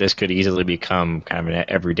craft beer, this could easily become kind of an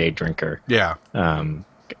everyday drinker. Yeah. Kind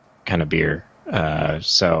of beer.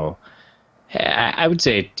 So I would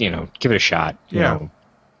say, give it a shot. You know,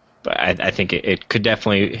 but I think it could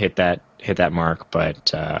definitely hit that mark,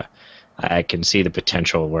 but I can see the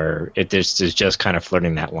potential where this is just kind of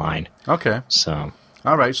flirting that line. Okay. So.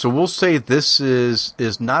 All right, so we'll say this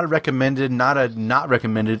is not a recommended, not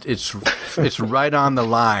recommended. It's right on the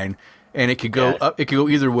line, and it could go up. It could go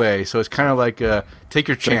either way. So it's kind of like take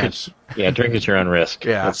your chance. Drink at your own risk.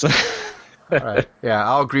 Yeah. All right. Yeah,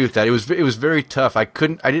 I'll agree with that. It was very tough. I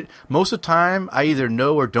didn't. Most of the time, I either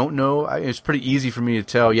know or don't know. It's pretty easy for me to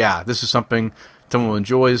tell. Yeah, this is something someone will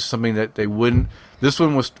enjoy. This is something that they wouldn't. This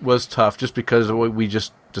one was tough just because of what we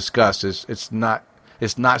just discussed. It's not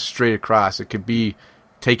straight across. It could be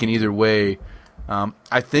taken either way.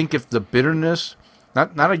 I think if the bitterness,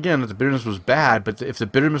 not again that the bitterness was bad, but if the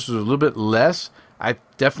bitterness was a little bit less, I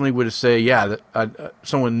definitely would say that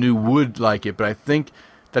someone new would like it. But I think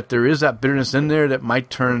that there is that bitterness in there that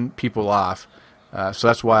might turn people off. So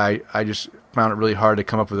that's why I just found it really hard to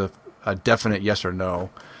come up with a definite yes or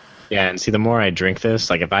no. Yeah, and see, the more I drink this,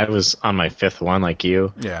 like if I was on my fifth one like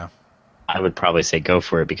you, I would probably say go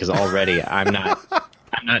for it, because already I'm not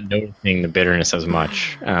noticing the bitterness as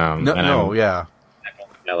much. I've only got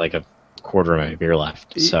like a quarter of my beer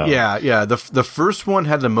left. So yeah. The first one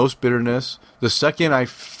had the most bitterness. The second, I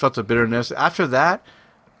felt the bitterness. After that,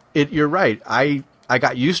 you're right. I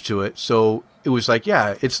got used to it, so it was like,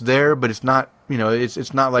 it's there, but it's not.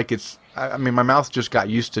 It's not like it's. I mean, my mouth just got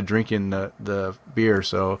used to drinking the beer.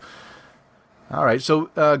 So, all right. So,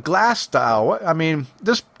 glass style. I mean,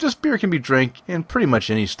 this beer can be drank in pretty much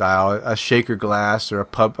any style. A shaker glass or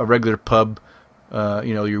a regular pub.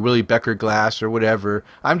 Your Willie Becker glass or whatever.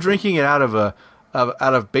 I'm drinking it out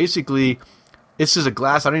of basically. This is a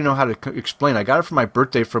glass. I don't even know how to explain. I got it for my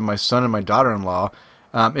birthday from my son and my daughter-in-law.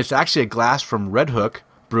 It's actually a glass from Red Hook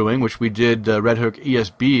Brewing, which we did Red Hook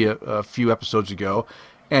ESB a few episodes ago.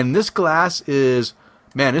 And this glass this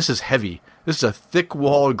is heavy. This is a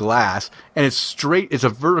thick-walled glass, and it's straight. It's a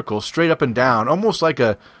vertical, straight up and down, almost like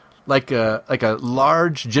a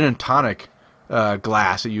large gin and tonic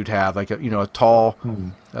glass that you'd have, like a tall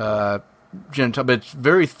gin and tonic. But it's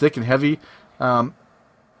very thick and heavy,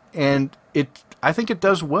 and I think it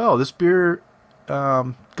does well. This beer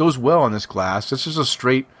goes well on this glass. This is a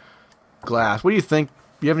straight glass. What do you think?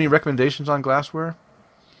 Do you have any recommendations on glassware?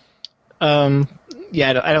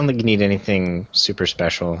 Yeah, I don't think you need anything super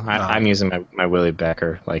special. I'm using my Willie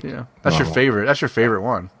Becker. That's your favorite. That's your favorite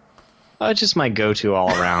one. It's just my go-to all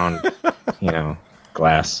around,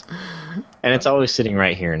 glass, and it's always sitting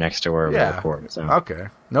right here next to where we record. So. Okay,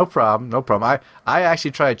 no problem. I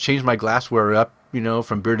actually try to change my glassware up,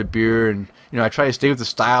 from beer to beer, and I try to stay with the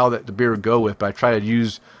style that the beer would go with, but I try to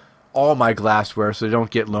use all my glassware so they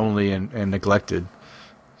don't get lonely and neglected.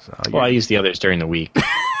 So, I use the others during the week.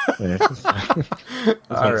 It's right.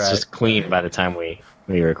 just clean by the time we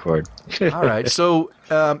record. All right. So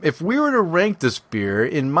if we were to rank this beer,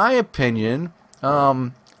 in my opinion,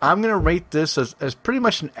 I'm going to rate this as pretty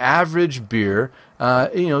much an average beer.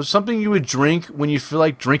 Something you would drink when you feel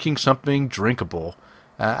like drinking something drinkable.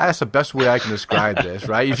 That's the best way I can describe this,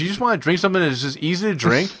 right? If you just want to drink something that's just easy to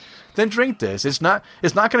drink, then drink this. It's not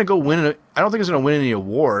going to go win. I don't think it's going to win any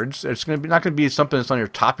awards. It's not going to be something that's on your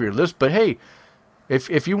top of your list. But hey,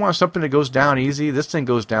 if you want something that goes down easy, this thing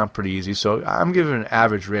goes down pretty easy. So I'm giving it an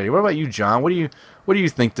average rating. What about you, John? What do you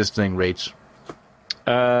think this thing rates?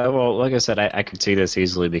 Well, like I said, I could see this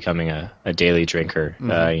easily becoming a daily drinker.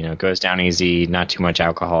 Mm-hmm. Goes down easy, not too much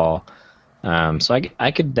alcohol. So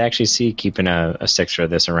I could actually see keeping a sixer of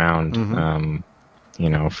this around,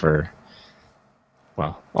 mm-hmm. For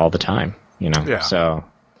all the time, Yeah. So,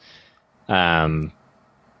 but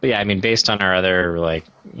yeah, I mean, based on our other,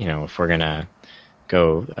 if we're gonna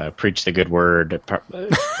go preach the good word, probably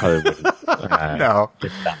wouldn't. No.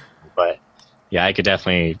 But yeah, I could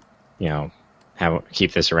definitely,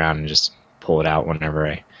 keep this around and just pull it out whenever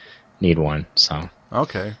I need one. So.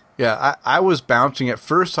 Okay. Yeah, I was bouncing. At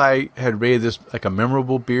first, I had rated this like a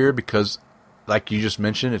memorable beer because, like you just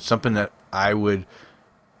mentioned, it's something that I would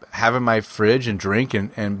have in my fridge and drink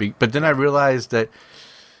and be. But then I realized that,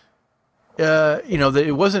 that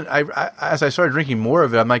it wasn't. As I started drinking more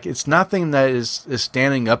of it, I'm like, it's nothing that is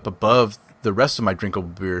standing up above the rest of my drinkable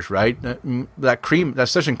beers, right? That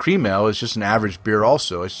Session Cream Ale is just an average beer.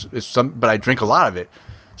 Also, but I drink a lot of it.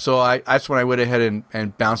 So that's when I went ahead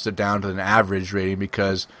and bounced it down to an average rating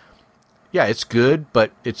because, yeah, it's good,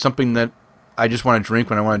 but it's something that I just want to drink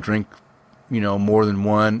when I want to drink, more than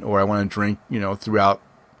one, or I want to drink, throughout,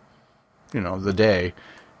 the day.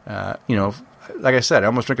 Like I said, I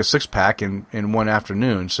almost drink a 6-pack in one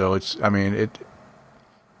afternoon. So it's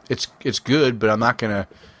good, but I'm not gonna.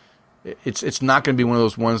 It's not gonna be one of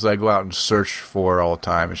those ones that I go out and search for all the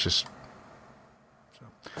time. It's just.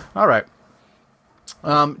 All right.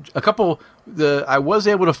 I was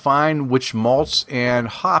able to find which malts and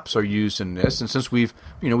hops are used in this, and since we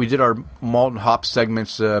did our malt and hop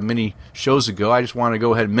segments many shows ago, I just want to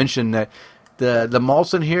go ahead and mention that the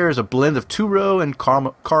malts in here is a blend of two-row and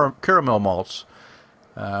caramel malts,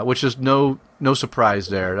 which is no surprise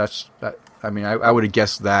there. I would have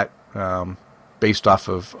guessed that based off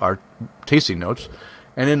of our tasting notes,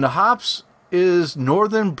 and then the hops is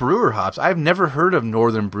Northern Brewer hops. I've never heard of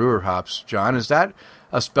Northern Brewer hops, John. Is that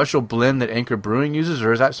a special blend that Anchor Brewing uses,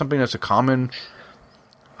 or is that something that's a common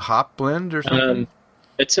hop blend or something?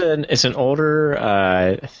 It's an older,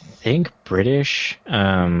 I think British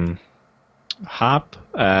hop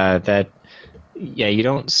that you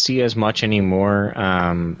don't see as much anymore,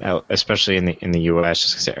 especially in the U.S.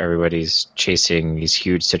 just because everybody's chasing these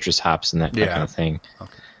huge citrus hops and that kind of thing.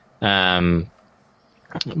 Okay.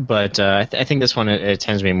 But I think this one it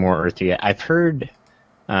tends to be more earthy. I've heard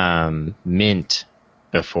mint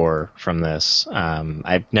before from this.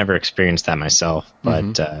 I've never experienced that myself,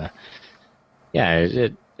 but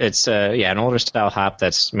it's an older style hop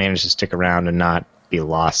that's managed to stick around and not be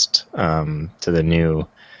lost to the new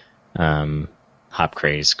hop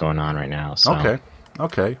craze going on right now. So.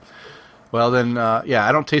 Okay. Well then,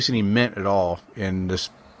 I don't taste any mint at all in this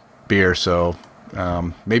beer, so.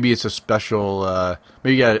 Maybe it's a special.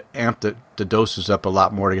 Maybe you got to amp the doses up a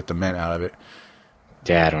lot more to get the mint out of it.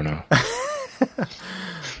 Yeah, I don't know.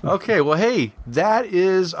 Okay, well, hey, that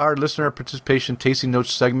is our listener participation tasting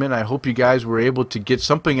notes segment. I hope you guys were able to get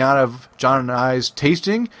something out of John and I's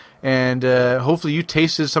tasting, and hopefully you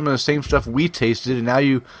tasted some of the same stuff we tasted, and now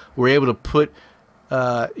you were able to put,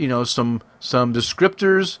 some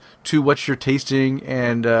descriptors to what you're tasting,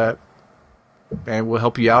 and will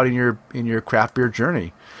help you out in your craft beer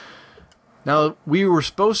journey. Now, we were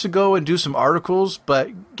supposed to go and do some articles,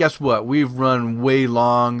 but guess what? We've run way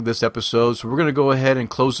long this episode, so we're going to go ahead and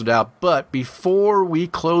close it out. But before we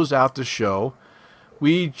close out the show,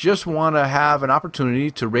 we just want to have an opportunity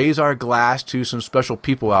to raise our glass to some special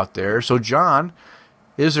people out there. So, John,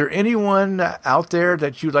 is there anyone out there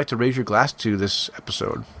that you'd like to raise your glass to this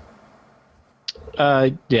episode?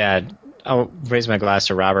 Yeah. I'll raise my glass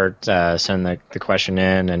to Robert, send the question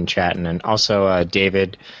in and chatting, and also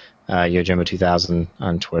David, Yojimbo 2000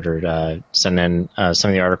 on Twitter, send in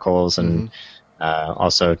some of the articles and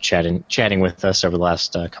also chatting with us over the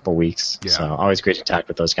last couple weeks. Yeah. So always great to talk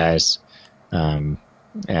with those guys, and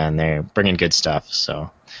they're bringing good stuff.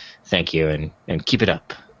 So thank you and keep it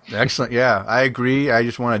up. Excellent. Yeah, I agree. I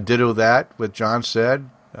just want to ditto that what John said.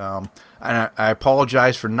 And I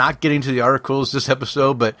apologize for not getting to the articles this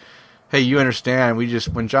episode, but hey, you understand,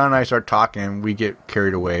 when John and I start talking, we get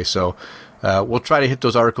carried away. So we'll try to hit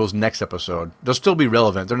those articles next episode. They'll still be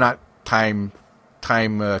relevant. They're not time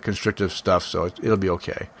constrictive stuff, so it'll be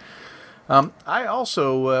okay. I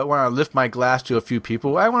also want to lift my glass to a few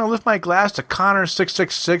people. I want to lift my glass to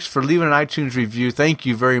Connor666 for leaving an iTunes review. Thank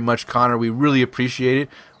you very much, Connor. We really appreciate it.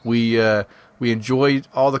 We enjoyed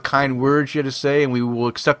all the kind words you had to say, and we will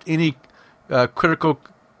accept any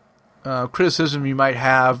criticism you might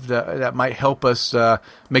have that might help us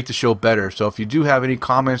make the show better. So if you do have any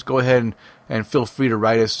comments, go ahead and feel free to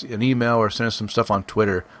write us an email or send us some stuff on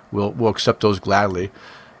Twitter. We'll accept those gladly.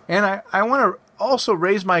 And I want to also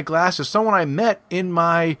raise my glass to someone I met in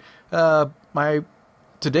my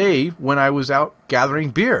today when I was out gathering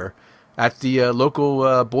beer at the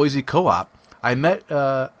local Boise Co-op. I met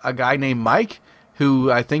a guy named Mike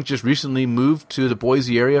who I think just recently moved to the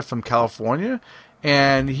Boise area from California.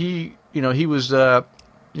 And he was,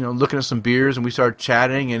 looking at some beers, and we started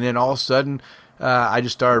chatting, and then all of a sudden, I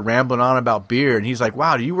just started rambling on about beer, and he's like,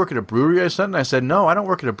 "Wow, do you work at a brewery or something?" I said, "No, I don't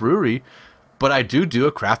work at a brewery, but I do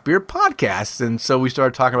a craft beer podcast." And so we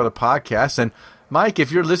started talking about the podcast. And Mike,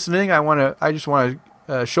 if you're listening, I just want to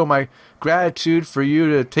show my gratitude for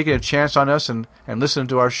you to taking a chance on us and listen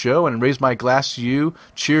to our show, and raise my glass to you.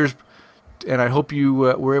 Cheers. And I hope you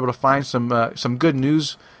were able to find some good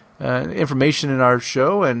news information in our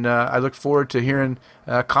show, and I look forward to hearing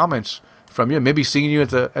comments from you, maybe seeing you at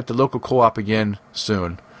the local co-op again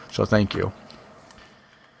soon. So thank you.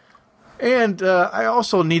 And I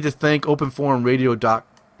also need to thank Open Forum Radio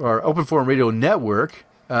Network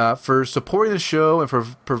for supporting the show and for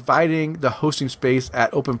providing the hosting space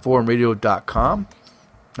at openforumradio.com.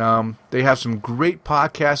 They have some great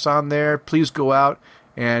podcasts on there. Please go out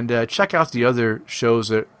and check out the other shows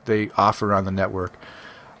that they offer on the network.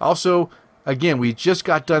 Also, again, we just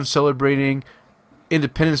got done celebrating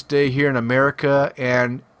Independence Day here in America,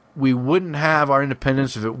 and we wouldn't have our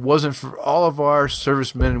independence if it wasn't for all of our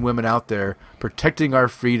servicemen and women out there protecting our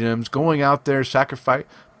freedoms, going out there,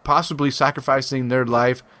 possibly sacrificing their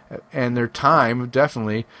life and their time,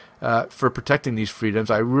 definitely, for protecting these freedoms.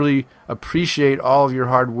 I really appreciate all of your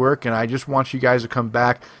hard work, and I just want you guys to come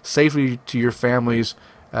back safely to your families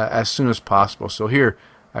as soon as possible. So here,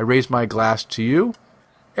 I raise my glass to you.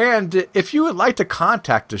 And if you would like to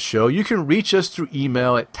contact the show, you can reach us through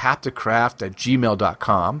email at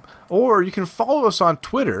tapthecraft@gmail.com, or you can follow us on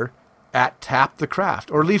Twitter at tapthecraft,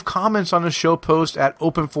 or leave comments on the show post at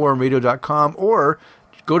openforumradio.com, or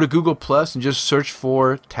go to Google Plus and just search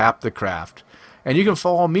for Tap the Craft. And you can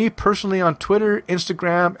follow me personally on Twitter,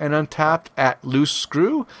 Instagram, and Untapped at Loose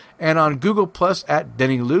Screw, and on Google Plus at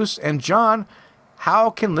Denny Loose. And John, how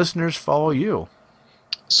can listeners follow you?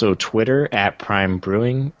 So Twitter at Prime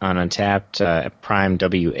Brewing, on Untapped Prime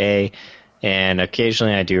WA, and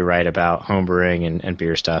occasionally I do write about homebrewing and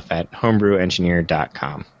beer stuff at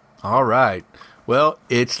homebrewengineer.com. All right. Well,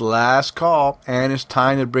 it's last call, and it's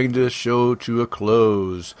time to bring the show to a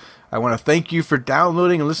close. I want to thank you for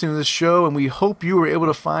downloading and listening to this show, and we hope you were able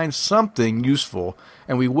to find something useful.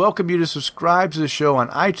 And we welcome you to subscribe to the show on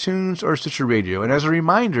iTunes or Stitcher Radio. And as a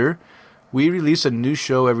reminder, we release a new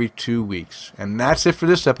show every 2 weeks. And that's it for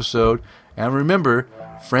this episode. And remember,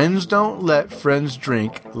 friends don't let friends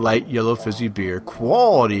drink light yellow fizzy beer.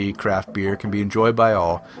 Quality craft beer can be enjoyed by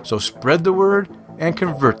all. So spread the word and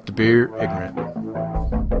convert the beer ignorant.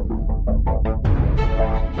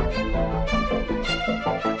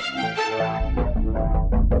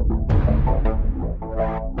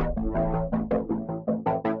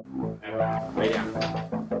 Lay down.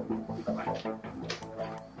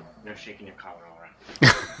 No shaking your collar all around.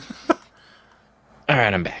 All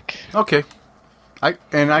right, I'm back. Okay.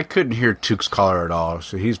 I couldn't hear Took's collar at all,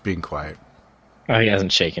 so he's being quiet. Oh, he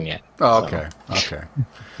hasn't shaken yet. Oh, okay. So. Okay.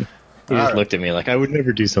 He just looked at me like, I would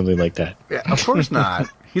never do something like that. Yeah, of course not.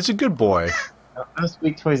 He's a good boy. No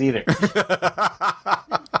squeak toys either.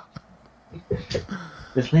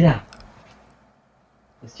 Just lay down.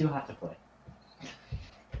 It's too hot to play.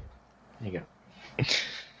 There you go.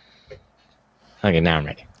 Okay, now I'm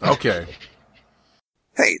ready. Okay.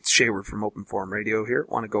 Hey, it's Shayward from Open Forum Radio here.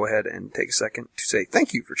 Want to go ahead and take a second to say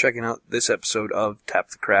thank you for checking out this episode of Tap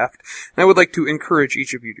the Craft. And I would like to encourage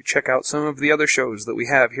each of you to check out some of the other shows that we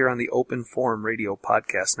have here on the Open Forum Radio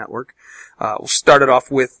Podcast Network. We'll start it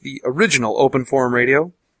off with the original Open Forum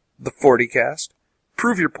Radio, the 40cast,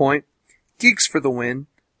 Prove Your Point, Geeks for the Win,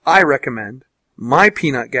 I Recommend, My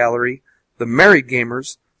Peanut Gallery, The Married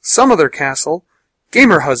Gamers, Some Other Castle,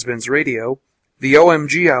 Gamer Husbands Radio, The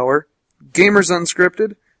OMG Hour, Gamers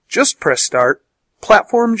Unscripted, Just Press Start,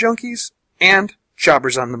 Platform Junkies, and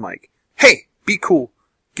Jobbers on the Mic. Hey, be cool.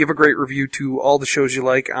 Give a great review to all the shows you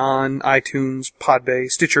like on iTunes,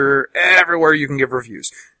 Podbay, Stitcher, everywhere you can give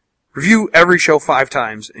reviews. Review every show 5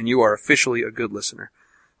 times, and you are officially a good listener.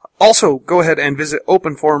 Also, go ahead and visit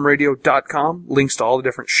openforumradio.com, links to all the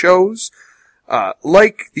different shows,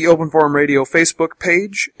 like the Open Forum Radio Facebook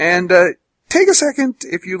page, and take a second,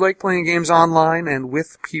 if you like playing games online and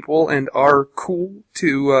with people and are cool,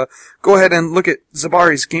 to go ahead and look at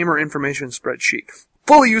Zabari's Gamer Information Spreadsheet.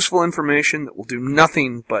 Fully useful information that will do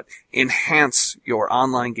nothing but enhance your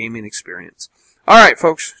online gaming experience. Alright,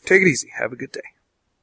 folks, take it easy. Have a good day.